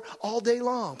my door all day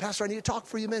long. Pastor, I need to talk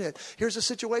for you a minute. Here's a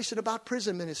situation about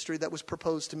prison ministry that was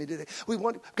proposed to me today.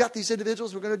 Got these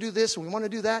individuals, we're going to do this, and we want to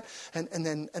do that.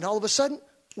 And all of a sudden,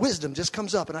 wisdom just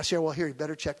comes up, and I share, well, here, you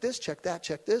better check this, check that,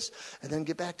 check this, and then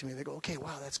get back to me. They go, okay,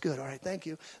 wow, that's good. All right, thank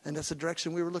you. And that's the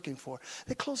direction we were looking for.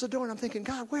 They close the door, and I'm thinking,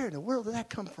 God, where in the world did that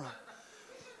come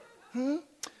from?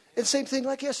 And same thing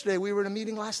like yesterday. We were in a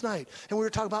meeting last night, and we were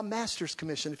talking about Master's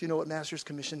Commission, if you know what Master's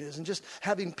Commission is, and just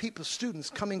having students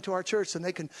coming to our church, and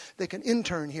they can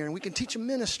intern here, and we can teach them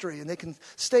ministry, and they can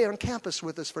stay on campus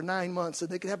with us for 9 months, and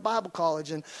they can have Bible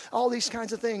college, and all these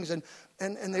kinds of things. And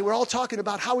they were all talking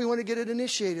about how we want to get it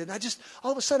initiated. And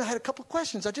all of a sudden, I had a couple of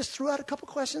questions. I just threw out a couple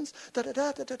of questions, and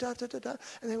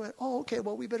they went, oh, okay,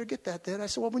 well, we better get that then. I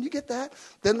said, well, when you get that,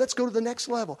 then let's go to the next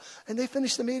level. And they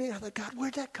finished the meeting. I thought, God,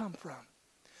 where'd that come from?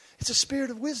 It's a spirit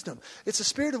of wisdom. It's a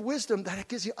spirit of wisdom that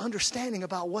gives you understanding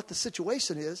about what the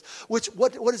situation is. What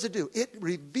does it do? It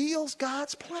reveals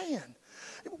God's plan.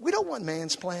 We don't want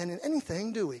man's plan in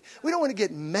anything, do we? We don't want to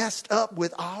get messed up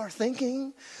with our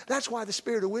thinking. That's why the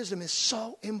spirit of wisdom is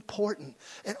so important.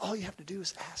 And all you have to do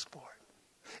is ask for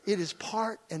it. It is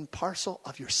part and parcel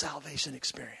of your salvation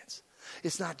experience.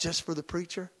 It's not just for the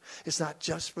preacher. It's not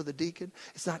just for the deacon.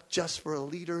 It's not just for a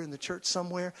leader in the church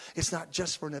somewhere. It's not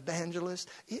just for an evangelist.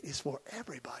 It is for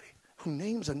everybody who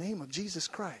names the name of Jesus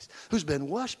Christ, who's been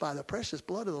washed by the precious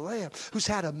blood of the Lamb, who's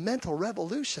had a mental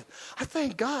revolution. I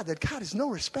thank God that God is no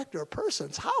respecter of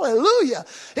persons. Hallelujah.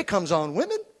 It comes on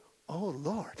women. Oh,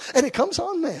 Lord. And it comes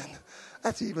on men.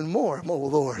 That's even more, oh,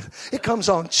 Lord. It comes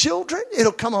on children.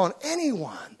 It'll come on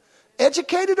anyone,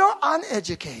 educated or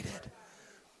uneducated.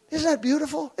 Isn't that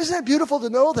beautiful? Isn't that beautiful to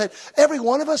know that every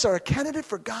one of us are a candidate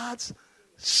for God's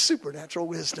supernatural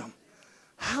wisdom?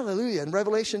 Hallelujah. In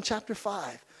Revelation chapter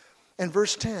 5 and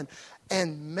verse 10,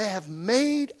 and have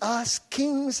made us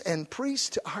kings and priests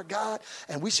to our God,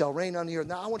 and we shall reign on the earth.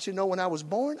 Now, I want you to know, when I was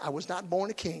born, I was not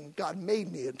born a king. God made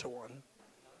me into one.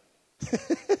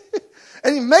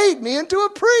 And he made me into a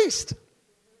priest.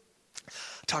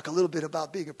 I'll talk a little bit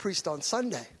about being a priest on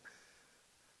Sunday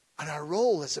and our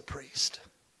role as a priest.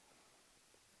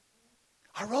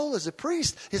 Our role as a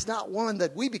priest is not one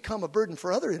that we become a burden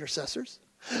for other intercessors.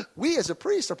 We as a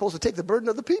priest are supposed to take the burden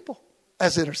of the people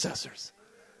as intercessors.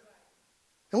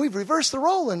 And we've reversed the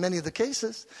role in many of the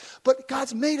cases. But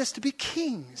God's made us to be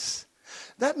kings.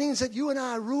 That means that you and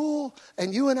I rule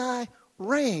and you and I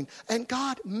reign. And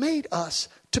God made us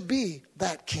to be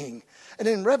that king. And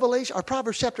in Revelation, or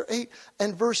Proverbs chapter 8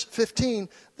 and verse 15,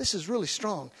 this is really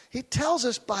strong. He tells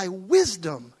us, by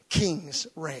wisdom kings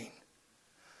reign.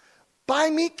 By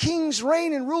me kings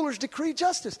reign and rulers decree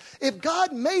justice. If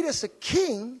God made us a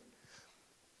king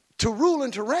to rule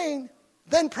and to reign,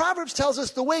 then Proverbs tells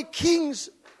us the way kings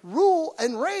rule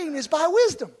and reign is by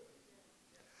wisdom.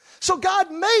 So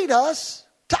God made us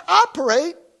to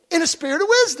operate in a spirit of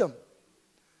wisdom.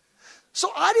 So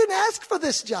I didn't ask for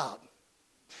this job.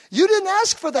 You didn't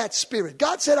ask for that spirit.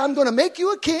 God said, I'm going to make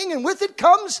you a king, and with it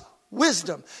comes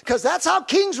wisdom. Because that's how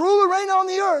kings rule and reign on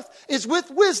the earth, is with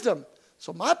wisdom.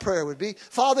 So my prayer would be,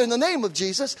 Father, in the name of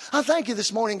Jesus, I thank you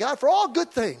this morning, God, for all good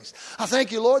things. I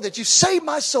thank you, Lord, that you saved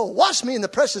my soul, washed me in the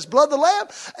precious blood of the Lamb,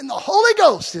 and the Holy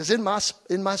Ghost is in my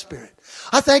spirit.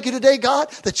 I thank you today, God,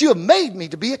 that you have made me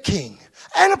to be a king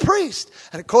and a priest.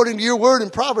 And according to your word in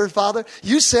Proverbs, Father,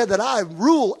 you said that I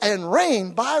rule and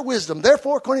reign by wisdom.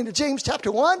 Therefore, according to James chapter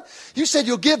 1, you said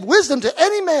you'll give wisdom to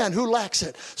any man who lacks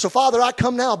it. So, Father, I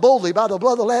come now boldly by the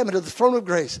blood of the Lamb into the throne of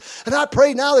grace. And I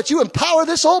pray now that you empower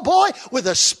this old boy with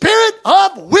a spirit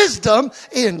of wisdom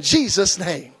in Jesus'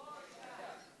 name.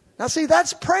 Now, see,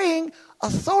 that's praying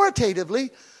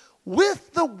authoritatively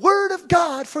with the word of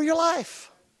God for your life.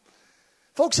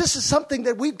 Folks, this is something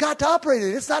that we've got to operate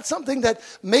in. It's not something that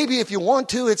maybe if you want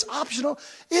to, it's optional.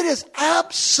 It is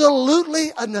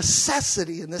absolutely a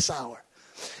necessity in this hour.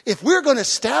 If we're going to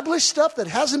establish stuff that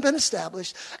hasn't been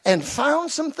established and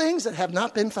found some things that have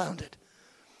not been founded.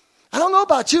 I don't know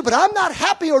about you, but I'm not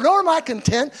happy or nor am I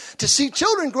content to see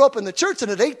children grow up in the church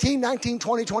and at 18, 19,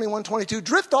 20, 21, 22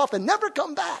 drift off and never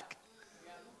come back.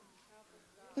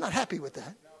 I'm not happy with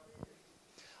that.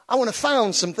 I want to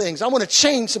found some things. I want to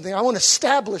change something. I want to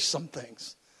establish some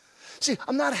things. See,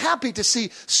 I'm not happy to see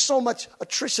so much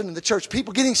attrition in the church.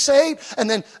 People getting saved and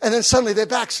then suddenly they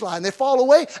backslide and they fall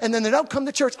away and then they don't come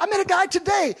to church. I met a guy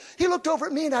today. He looked over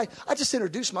at me and I just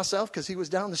introduced myself because he was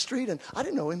down the street and I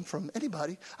didn't know him from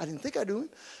anybody. I didn't think I knew him.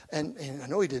 And I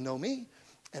know he didn't know me.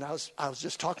 And I was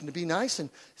just talking to be nice and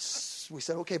we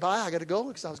said, okay, bye. I got to go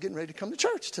because I was getting ready to come to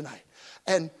church tonight.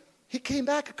 And he came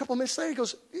back a couple minutes later.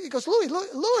 He goes, Louis,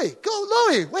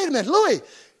 wait a minute, Louis.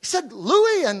 He said,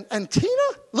 Louis and Tina?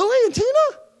 Louis and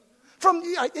Tina? From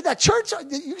that church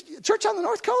on the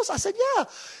North Coast? I said, yeah.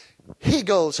 He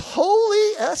goes,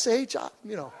 holy S-H-I,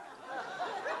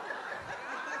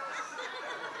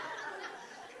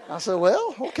 I said,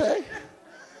 well, okay,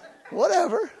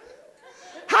 whatever.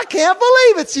 I can't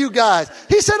believe it's you guys.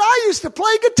 He said, I used to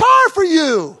play guitar for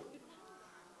you.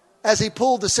 As he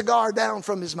pulled the cigar down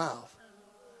from his mouth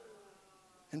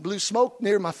and blew smoke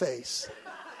near my face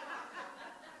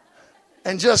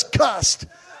and just cussed.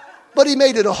 But he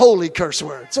made it a holy curse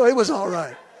word, so it was all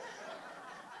right.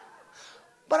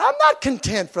 But I'm not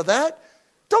content for that.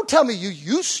 Don't tell me you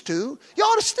used to. You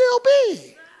ought to still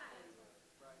be.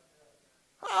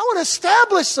 I want to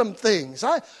establish some things.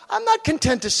 I'm not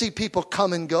content to see people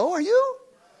come and go. Are you?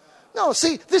 No,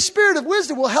 see, this spirit of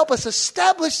wisdom will help us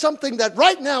establish something that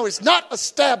right now is not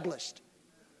established.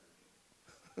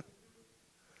 And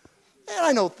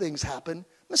I know things happen.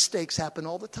 Mistakes happen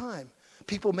all the time.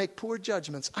 People make poor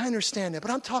judgments. I understand that.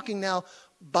 But I'm talking now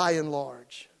by and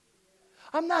large.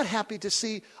 I'm not happy to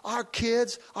see our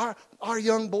kids, our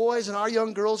young boys and our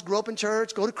young girls grow up in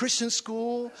church, go to Christian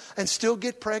school, and still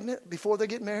get pregnant before they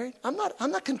get married. I'm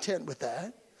not content with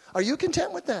that. Are you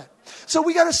content with that? So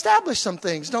we got to establish some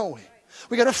things, don't we?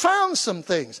 We got to found some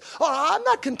things. Oh, I'm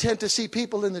not content to see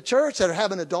people in the church that are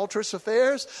having adulterous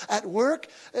affairs at work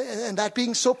and that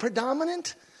being so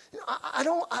predominant.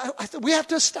 We have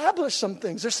to establish some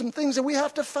things. There's some things that we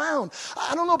have to found.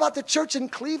 I don't know about the church in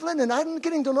Cleveland, and I'm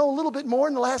getting to know a little bit more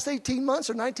in the last 18 months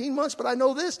or 19 months, but I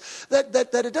know this, that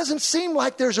it doesn't seem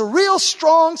like there's a real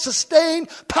strong, sustained,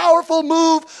 powerful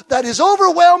move that is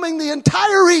overwhelming the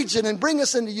entire region and bring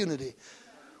us into unity.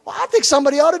 Well, I think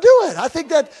somebody ought to do it. I think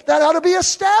that ought to be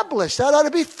established. That ought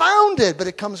to be founded, but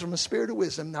it comes from a spirit of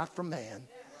wisdom, not from man.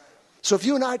 So if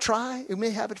you and I try, we may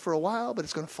have it for a while, but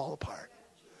it's going to fall apart.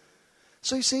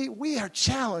 So you see, we are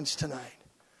challenged tonight.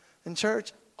 In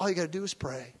church, all you got to do is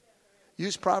pray.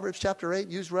 Use Proverbs chapter 8.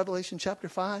 Use Revelation chapter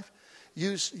 5.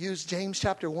 Use James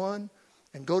chapter 1.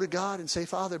 And go to God and say,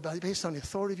 Father, based on the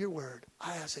authority of your word,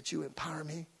 I ask that you empower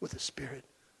me with a spirit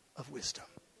of wisdom.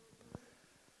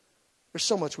 There's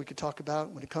so much we could talk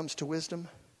about when it comes to wisdom.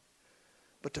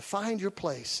 But to find your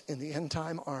place in the end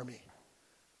time army.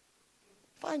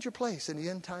 Find your place in the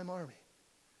end time army.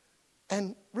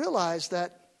 And realize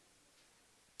that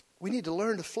we need to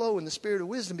learn to flow in the spirit of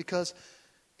wisdom because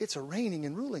it's a reigning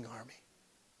and ruling army.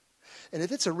 And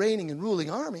if it's a reigning and ruling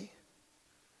army,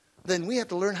 then we have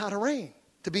to learn how to reign,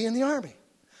 to be in the army.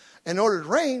 In order to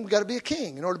reign, we've got to be a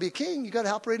king. In order to be a king, you've got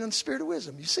to operate in the spirit of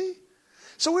wisdom. You see?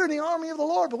 So we're in the army of the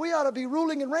Lord, but we ought to be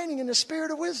ruling and reigning in the spirit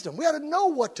of wisdom. We ought to know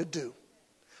what to do.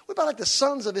 We're about like the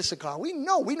sons of Issachar. We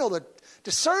know that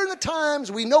discern the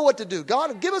times, we know what to do.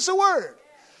 God, give us a word.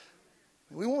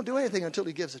 We won't do anything until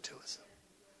he gives it to us.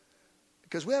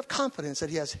 Because we have confidence that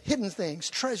he has hidden things,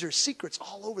 treasures, secrets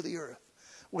all over the earth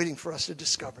waiting for us to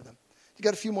discover them. You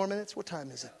got a few more minutes? What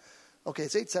time is it? Okay,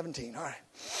 it's 8:17. All right.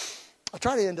 I'll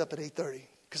try to end up at 8:30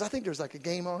 because I think there's like a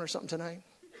game on or something tonight.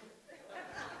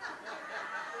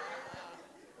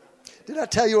 Did I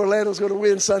tell you Orlando's going to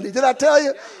win Sunday? Did I tell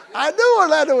you? I knew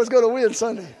Orlando was going to win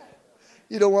Sunday.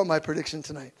 You don't want my prediction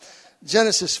tonight.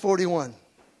 Genesis 41.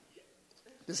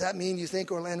 Does that mean you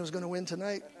think Orlando's going to win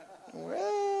tonight?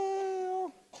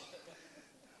 Well,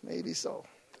 maybe so.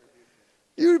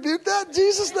 You rebuke that in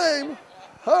Jesus' name.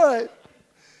 All right.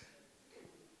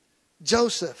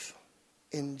 Joseph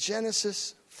in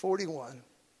Genesis 41,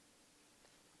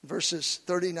 verses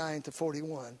 39 to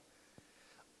 41.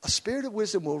 A spirit of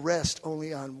wisdom will rest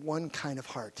only on one kind of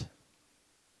heart.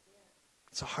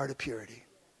 It's a heart of purity.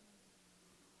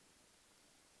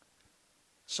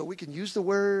 So we can use the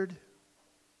word,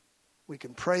 we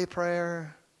can pray a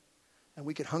prayer, And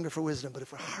we can hunger for wisdom, but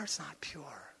if our heart's not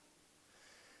pure.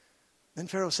 Then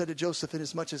Pharaoh said to Joseph,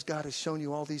 inasmuch as God has shown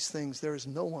you all these things, there is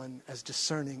no one as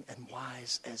discerning and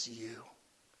wise as you.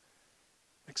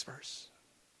 Next verse.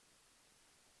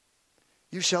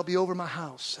 You shall be over my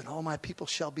house, and all my people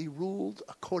shall be ruled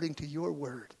according to your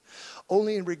word.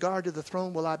 Only in regard to the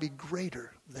throne will I be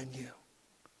greater than you.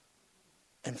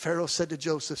 And Pharaoh said to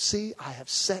Joseph, see, I have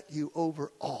set you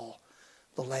over all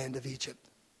the land of Egypt.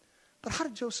 But how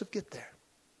did Joseph get there?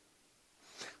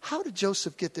 How did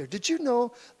Joseph get there? Did you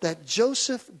know that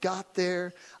Joseph got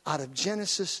there out of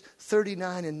Genesis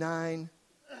 39:9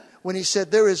 when he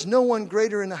said, there is no one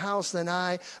greater in the house than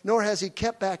I, nor has he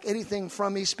kept back anything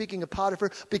from me, speaking of Potiphar,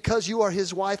 because you are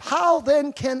his wife. How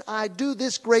then can I do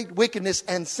this great wickedness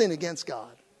and sin against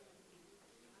God?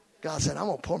 God said, I'm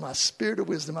going to pour my spirit of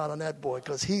wisdom out on that boy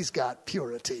because he's got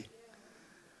purity.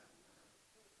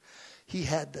 He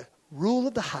had the rule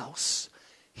of the house.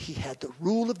 He had the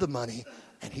rule of the money.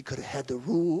 And he could have had the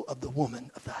rule of the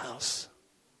woman of the house.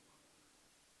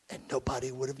 And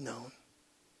nobody would have known.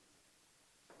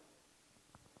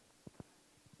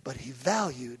 But he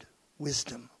valued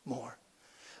wisdom more,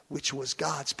 which was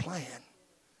God's plan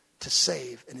to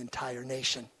save an entire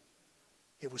nation.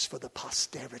 It was for the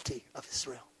posterity of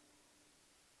Israel.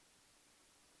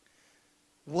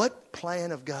 What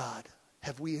plan of God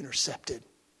have we intercepted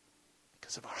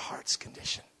because of our heart's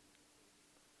condition?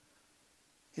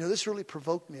 You know, this really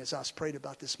provoked me as I was praying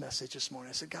about this message this morning.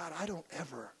 I said, God, I don't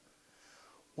ever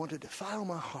want to defile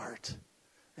my heart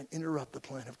and interrupt the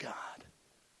plan of God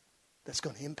that's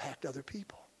going to impact other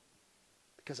people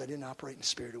because I didn't operate in the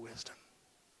spirit of wisdom.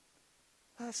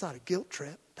 That's not a guilt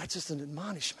trip. That's just an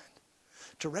admonishment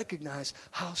to recognize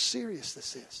how serious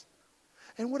this is.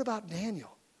 And what about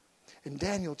Daniel? In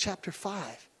Daniel chapter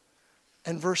 5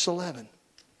 and verse 11.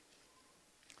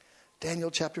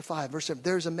 Daniel chapter 5, verse 7.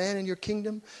 There is a man in your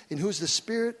kingdom in whose the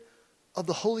spirit of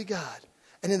the holy God.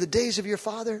 And in the days of your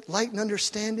father, light and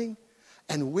understanding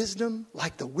and wisdom,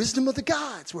 like the wisdom of the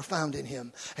gods, were found in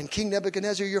him. And King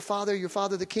Nebuchadnezzar, your father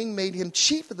the king, made him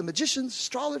chief of the magicians,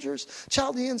 astrologers,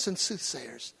 Chaldeans, and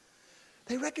soothsayers.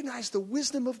 They recognized the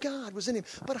wisdom of God was in him.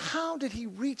 But how did he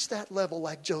reach that level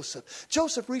like Joseph?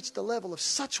 Joseph reached the level of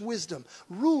such wisdom,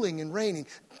 ruling and reigning.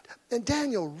 And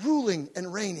Daniel, ruling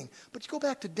and reigning. But you go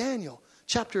back to Daniel,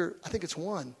 chapter, I think it's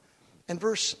 1, and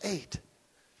verse 8.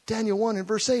 Daniel 1 and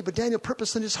verse 8. But Daniel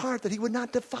purposed in his heart that he would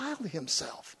not defile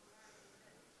himself.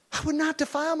 I would not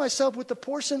defile myself with the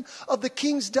portion of the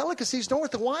king's delicacies, nor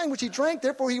with the wine which he drank.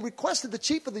 Therefore he requested the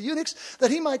chief of the eunuchs that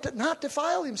he might not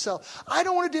defile himself. I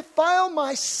don't want to defile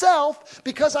myself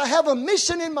because I have a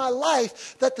mission in my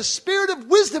life that the spirit of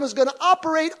wisdom is going to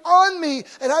operate on me.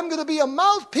 And I'm going to be a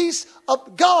mouthpiece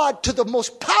of God to the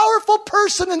most powerful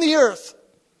person in the earth.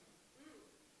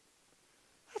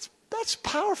 That's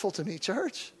powerful to me,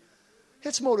 church.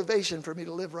 It's motivation for me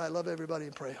to live right, love everybody,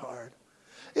 and pray hard.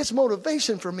 It's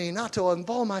motivation for me not to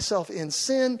involve myself in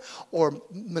sin or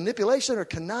manipulation or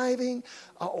conniving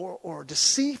or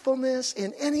deceitfulness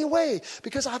in any way,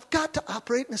 because I've got to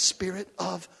operate in a spirit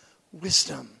of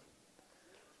wisdom.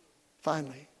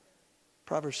 Finally,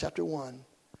 Proverbs chapter 1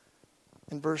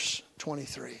 and verse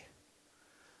 23.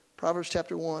 Proverbs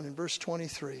chapter 1 and verse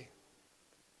 23.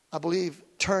 I believe,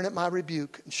 turn at my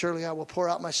rebuke, and surely I will pour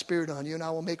out my spirit on you, and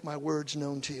I will make my words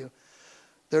known to you.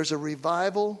 There's a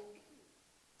revival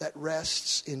that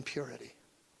rests in purity,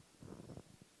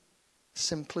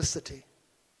 simplicity,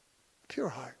 pure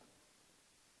heart.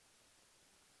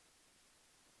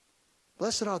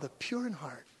 Blessed are the pure in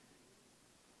heart,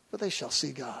 for they shall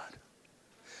see God.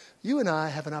 You and I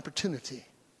have an opportunity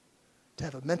to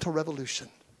have a mental revolution,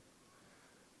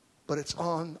 but it's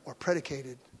on or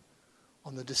predicated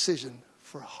on the decision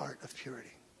for a heart of purity.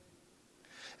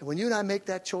 And when you and I make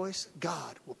that choice,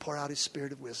 God will pour out his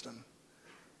spirit of wisdom,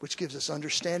 which gives us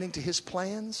understanding to his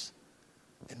plans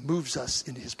and moves us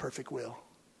into his perfect will.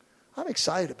 I'm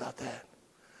excited about that.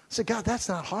 I said, God, that's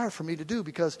not hard for me to do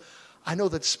because I know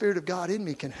that the Spirit of God in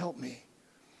me can help me.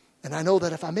 And I know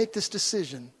that if I make this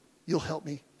decision, you'll help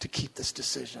me to keep this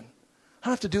decision. I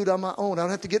don't have to do it on my own. I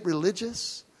don't have to get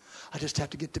religious. I just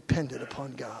have to get dependent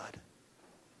upon God.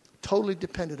 Totally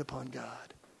dependent upon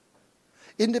God.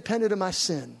 Independent of my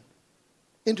sin.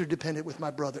 Interdependent with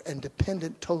my brother. And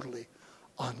dependent totally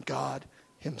on God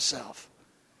himself.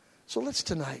 So let's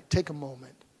tonight take a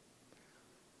moment.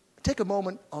 Take a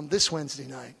moment on this Wednesday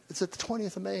night. It's at the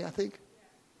 20th of May, I think.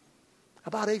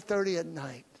 About 8:30 at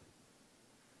night.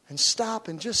 And stop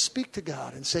and just speak to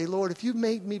God and say, Lord, if you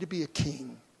made me to be a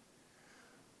king,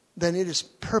 then it is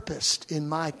purposed in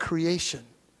my creation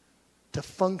to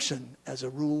function as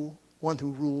one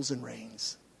who rules and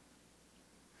reigns.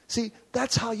 See,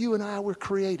 that's how you and I were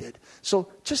created. So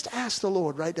just ask the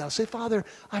Lord right now. Say, Father,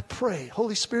 I pray,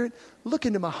 Holy Spirit, look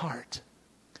into my heart.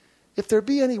 If there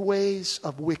be any ways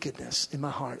of wickedness in my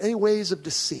heart, any ways of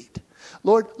deceit,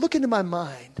 Lord, look into my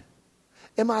mind.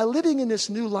 Am I living in this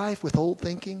new life with old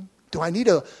thinking? Do I need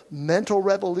a mental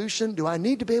revolution? Do I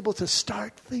need to be able to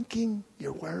start thinking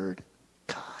your word?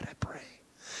 God, I pray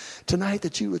tonight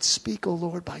that you would speak, oh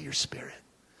Lord, by your Spirit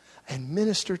and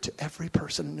minister to every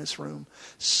person in this room.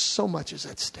 So much is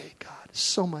at stake, God.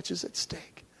 So much is at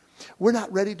stake. We're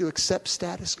not ready to accept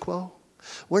status quo.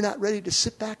 We're not ready to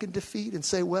sit back in defeat and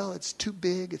say, well, it's too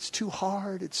big, it's too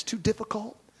hard, it's too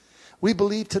difficult. We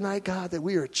believe tonight, God, that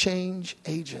we are change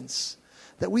agents,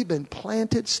 that we've been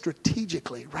planted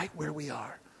strategically right where we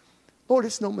are. Lord,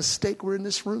 it's no mistake we're in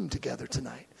this room together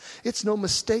tonight. It's no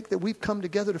mistake that we've come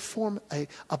together to form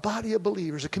a body of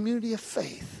believers, a community of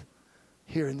faith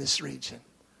here in this region.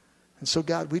 And so,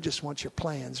 God, we just want your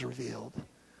plans revealed.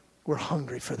 We're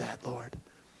hungry for that, Lord.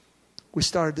 We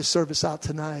started the service out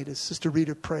tonight as Sister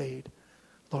Rita prayed.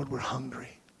 Lord, we're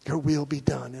hungry. Your will be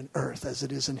done in earth as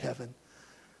it is in heaven.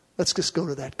 Let's just go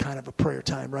to that kind of a prayer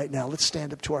time right now. Let's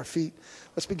stand up to our feet.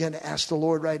 Let's begin to ask the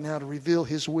Lord right now to reveal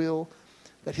his will,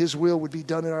 that his will would be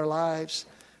done in our lives,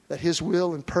 that his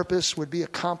will and purpose would be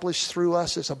accomplished through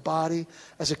us as a body,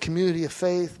 as a community of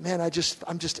faith. Man, I'm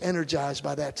just energized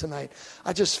by that tonight.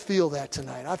 I just feel that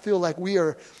tonight. I feel like we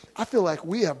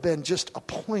have been just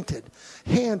appointed,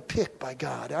 handpicked by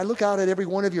God. I look out at every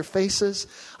one of your faces.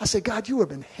 I say, God, you have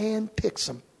been handpicked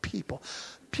some people,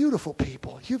 beautiful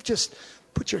people. You've just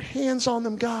put your hands on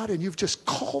them, God, and you've just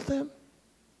called them,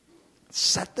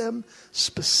 set them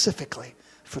specifically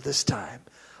for this time.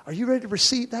 Are you ready to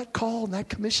receive that call and that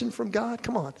commission from God?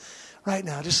 Come on. Right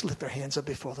now, just lift our hands up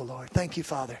before the Lord. Thank you,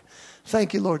 Father.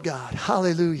 Thank you, Lord God.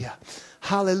 Hallelujah.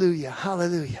 Hallelujah.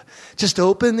 Hallelujah. Just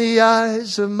open the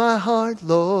eyes of my heart,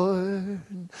 Lord.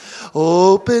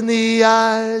 Open the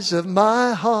eyes of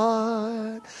my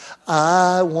heart.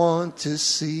 I want to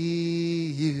see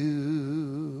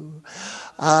you.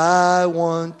 I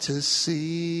want to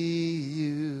see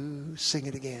you. Sing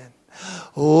it again.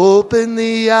 Open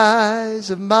the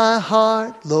eyes of my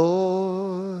heart,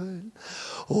 Lord.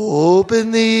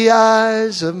 Open the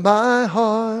eyes of my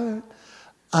heart.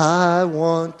 I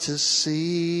want to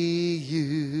see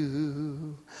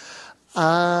you.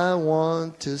 I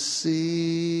want to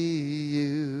see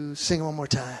you. Sing one more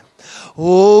time.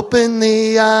 Open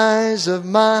the eyes of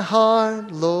my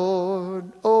heart,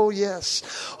 Lord. Oh, yes.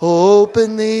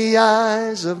 Open the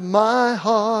eyes of my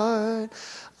heart.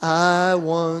 I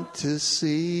want to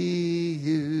see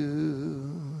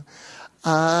you.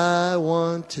 I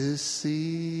want to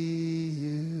see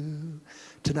you.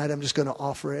 Tonight I'm just going to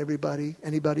offer anybody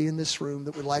in this room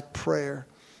that would like prayer.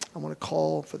 I want to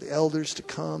call for the elders to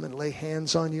come and lay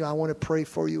hands on you. I want to pray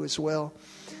for you as well,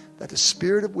 that the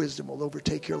spirit of wisdom will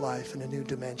overtake your life in a new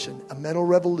dimension. A mental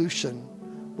revolution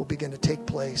will begin to take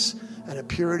place, and a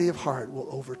purity of heart will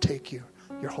overtake you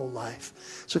your whole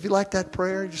life. So if you like that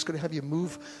prayer, I'm just going to have you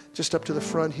move just up to the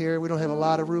front here. We don't have a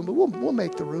lot of room, but we'll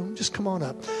make the room. Just come on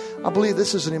up. I believe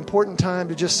this is an important time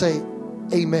to just say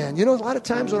amen. You know, a lot of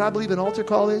times what I believe an altar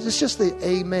call is, it's just the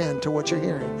amen to what you're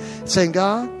hearing. It's saying,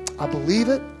 God, I believe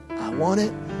it. I want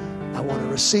it. I want to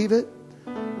receive it.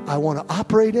 I want to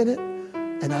operate in it.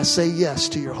 And I say yes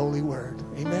to your holy word.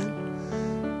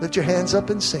 Amen. Lift your hands up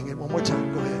and sing it one more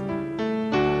time. Go ahead.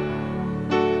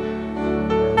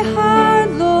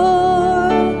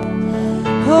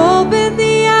 Open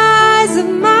the eyes of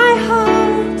my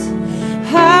heart.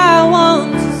 I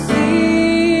want to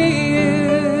see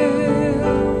you.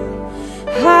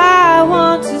 I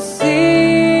want to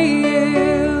see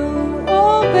you.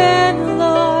 Open,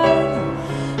 Lord.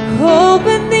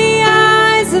 Open the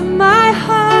eyes of my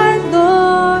heart,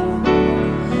 Lord.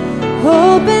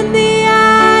 Open the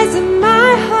eyes of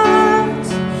my heart.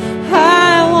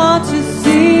 I want to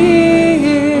see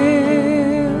you.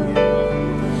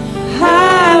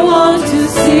 I want to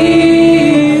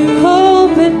see you.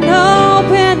 Open,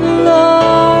 open,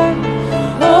 Lord.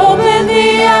 Open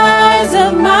the eyes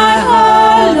of my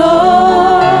heart,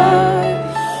 Lord.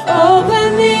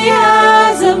 Open the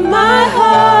eyes of my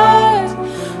heart.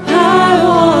 I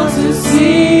want to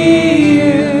see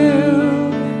you.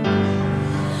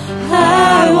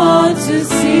 I want to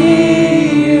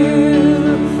see you.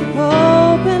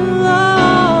 Open,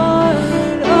 Lord.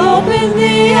 Open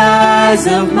the eyes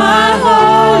of my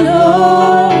heart,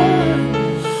 Lord.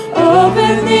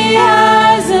 Open the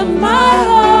eyes of my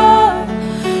heart.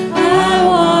 I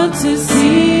want to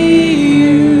see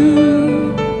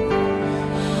you.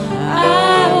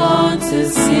 I want to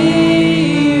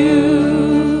see you.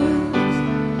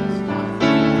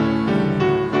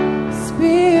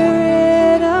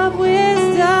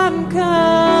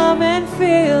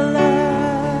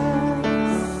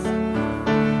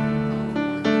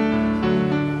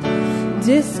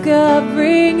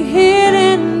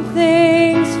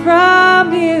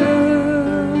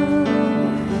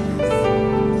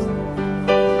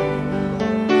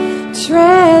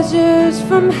 treasures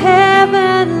from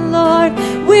heaven, Lord,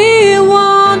 we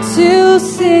want to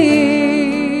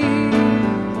see.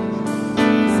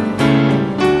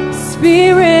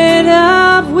 Spirit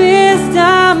of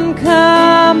wisdom,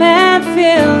 come and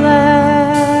fill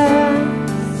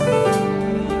us.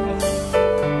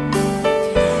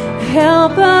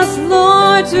 Help us,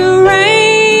 Lord, to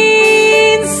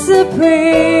reign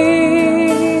supreme.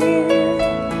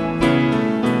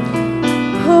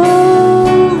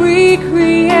 Oh,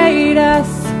 recreate us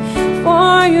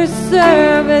for your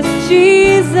service,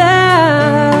 Jesus.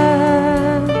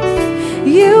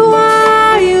 You are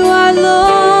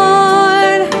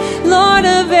Lord, Lord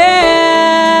of everything.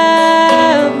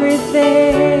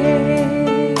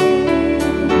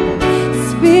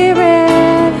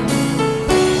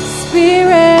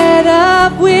 Spirit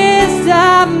of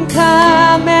wisdom,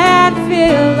 come and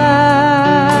fill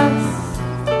us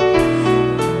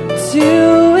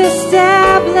to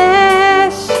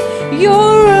establish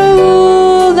your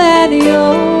rule and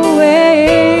your way.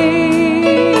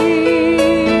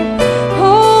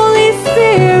 Holy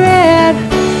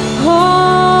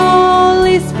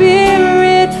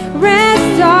Spirit,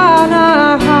 rest on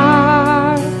our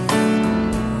hearts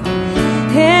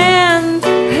and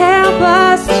help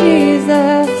us,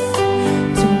 Jesus,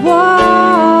 to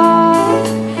walk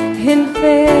in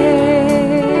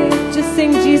faith. Just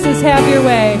sing, Jesus, have your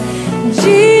way.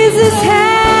 Jesus,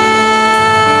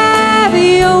 have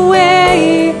your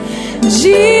way.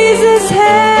 Jesus,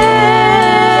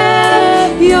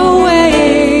 have your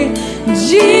way.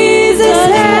 Jesus,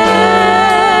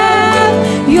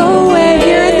 have your way.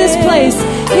 Here in this place.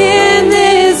 In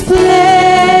this place.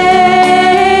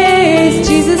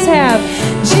 Jesus, have.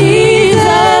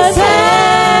 Jesus,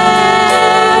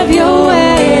 have your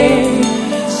way.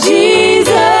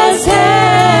 Jesus,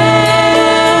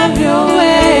 have your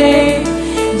way.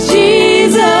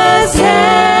 Jesus,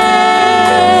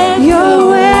 have your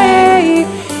way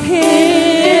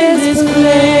in this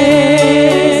place.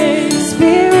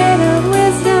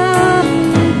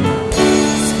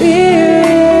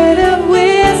 Spirit of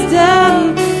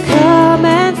wisdom, come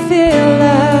and fill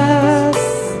us.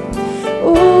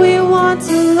 Oh, we want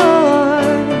to,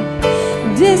 Lord,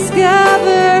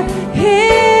 discover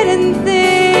hidden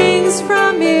things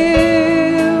from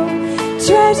you,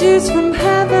 treasures from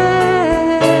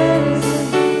heaven,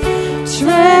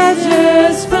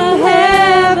 treasures from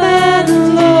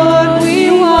heaven, Lord,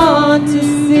 we want to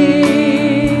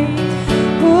see.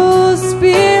 Oh,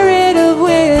 Spirit of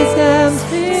wisdom,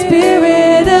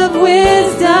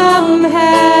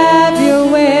 have your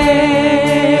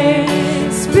way.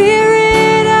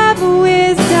 Spirit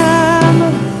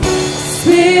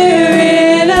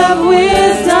of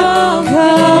wisdom,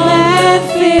 come and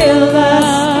fill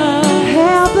us.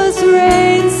 Help us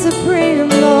reign supreme,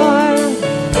 Lord.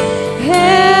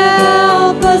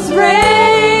 Help us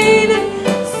reign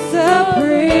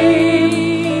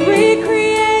supreme.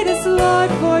 Recreate us,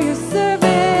 Lord, for your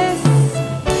service.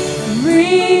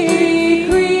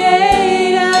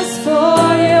 Recreate us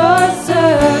for your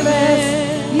service.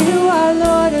 You are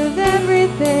Lord of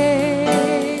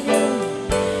everything.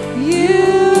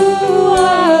 You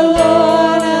are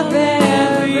Lord of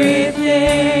everything.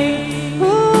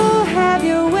 Oh, have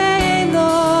your way,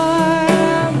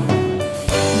 Lord.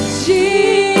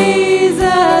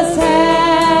 Jesus,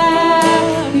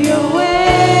 have your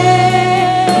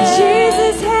way.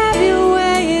 Jesus, have your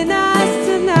way in us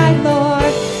tonight,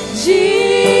 Lord.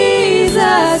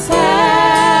 Jesus,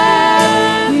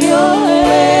 have your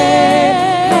way.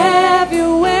 Have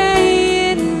your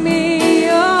way in me,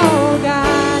 oh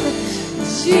God.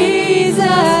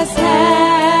 Jesus,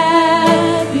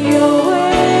 have your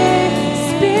way.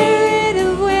 Spirit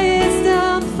of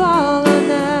wisdom, fall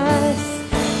on us.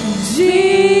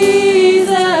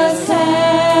 Jesus,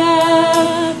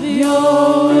 have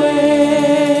your way.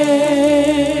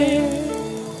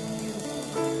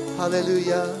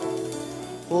 Hallelujah.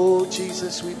 Oh,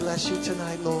 Jesus, we bless you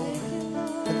tonight, Lord.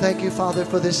 And thank you, Father,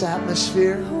 for this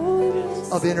atmosphere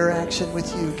of interaction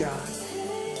with you, God.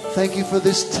 Thank you for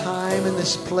this time and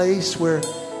this place where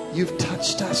you've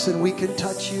touched us and we can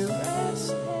touch you.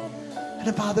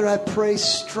 And Father, I pray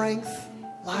strength,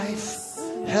 life,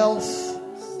 health,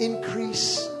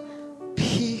 increase,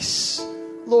 peace,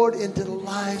 Lord, into the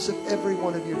lives of every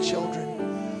one of your children.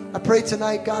 I pray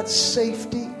tonight, God's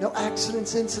safety, no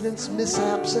accidents, incidents,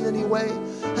 mishaps in any way.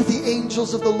 Let the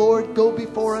angels of the Lord go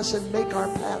before us and make our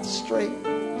path straight.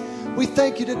 We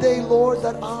thank you today, Lord,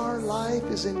 that our life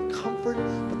is in comfort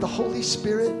with the Holy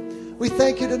Spirit. We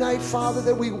thank you tonight, Father,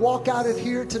 that we walk out of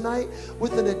here tonight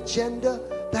with an agenda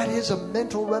that is a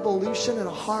mental revolution and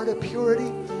a heart of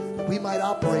purity, that we might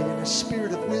operate in a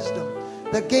spirit of wisdom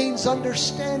that gains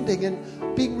understanding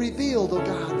and being revealed, oh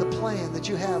God, the plan that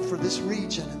you have for this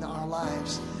region and our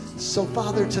lives. So,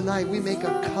 Father, tonight we make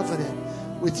a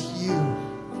covenant with you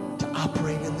to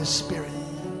operate in the Spirit.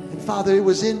 And, Father, it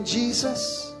was in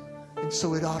Jesus, and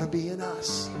so it ought to be in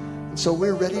us. And so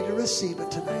we're ready to receive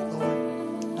it tonight, Lord.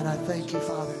 And I thank you,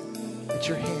 Father, that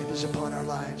your hand is upon our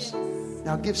lives.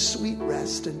 Now give sweet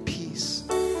rest and peace,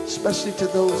 especially to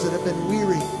those that have been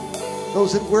weary,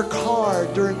 those that work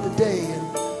hard during the day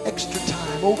and extra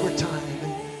time, overtime,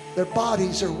 and their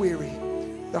bodies are weary.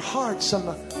 Their hearts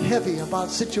are heavy about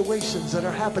situations that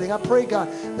are happening. I pray, God,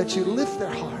 that you lift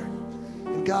their heart.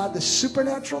 And God, the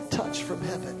supernatural touch from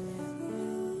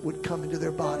heaven would come into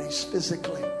their bodies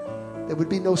physically. There would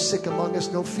be no sick among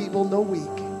us, no feeble, no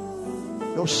weak,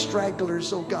 no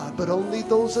stragglers, oh God, but only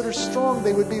those that are strong.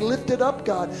 They would be lifted up,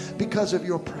 God, because of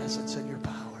your presence and your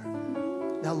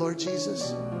power. Now, Lord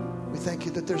Jesus, we thank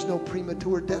you that there's no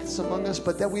premature deaths among us,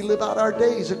 but that we live out our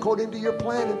days according to your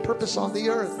plan and purpose on the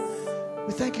earth.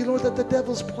 We thank you, Lord, that the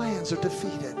devil's plans are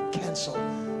defeated, canceled,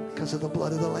 because of the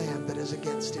blood of the Lamb that is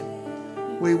against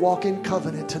him. We walk in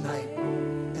covenant tonight,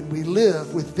 and we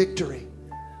live with victory.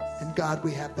 And God,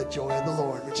 we have the joy of the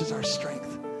Lord, which is our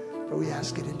strength. For we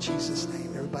ask it in Jesus'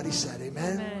 name. Everybody said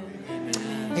amen.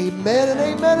 Amen, amen and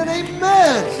amen and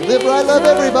amen. Live right, love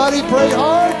everybody. Pray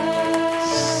hard.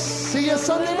 See you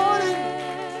Sunday morning.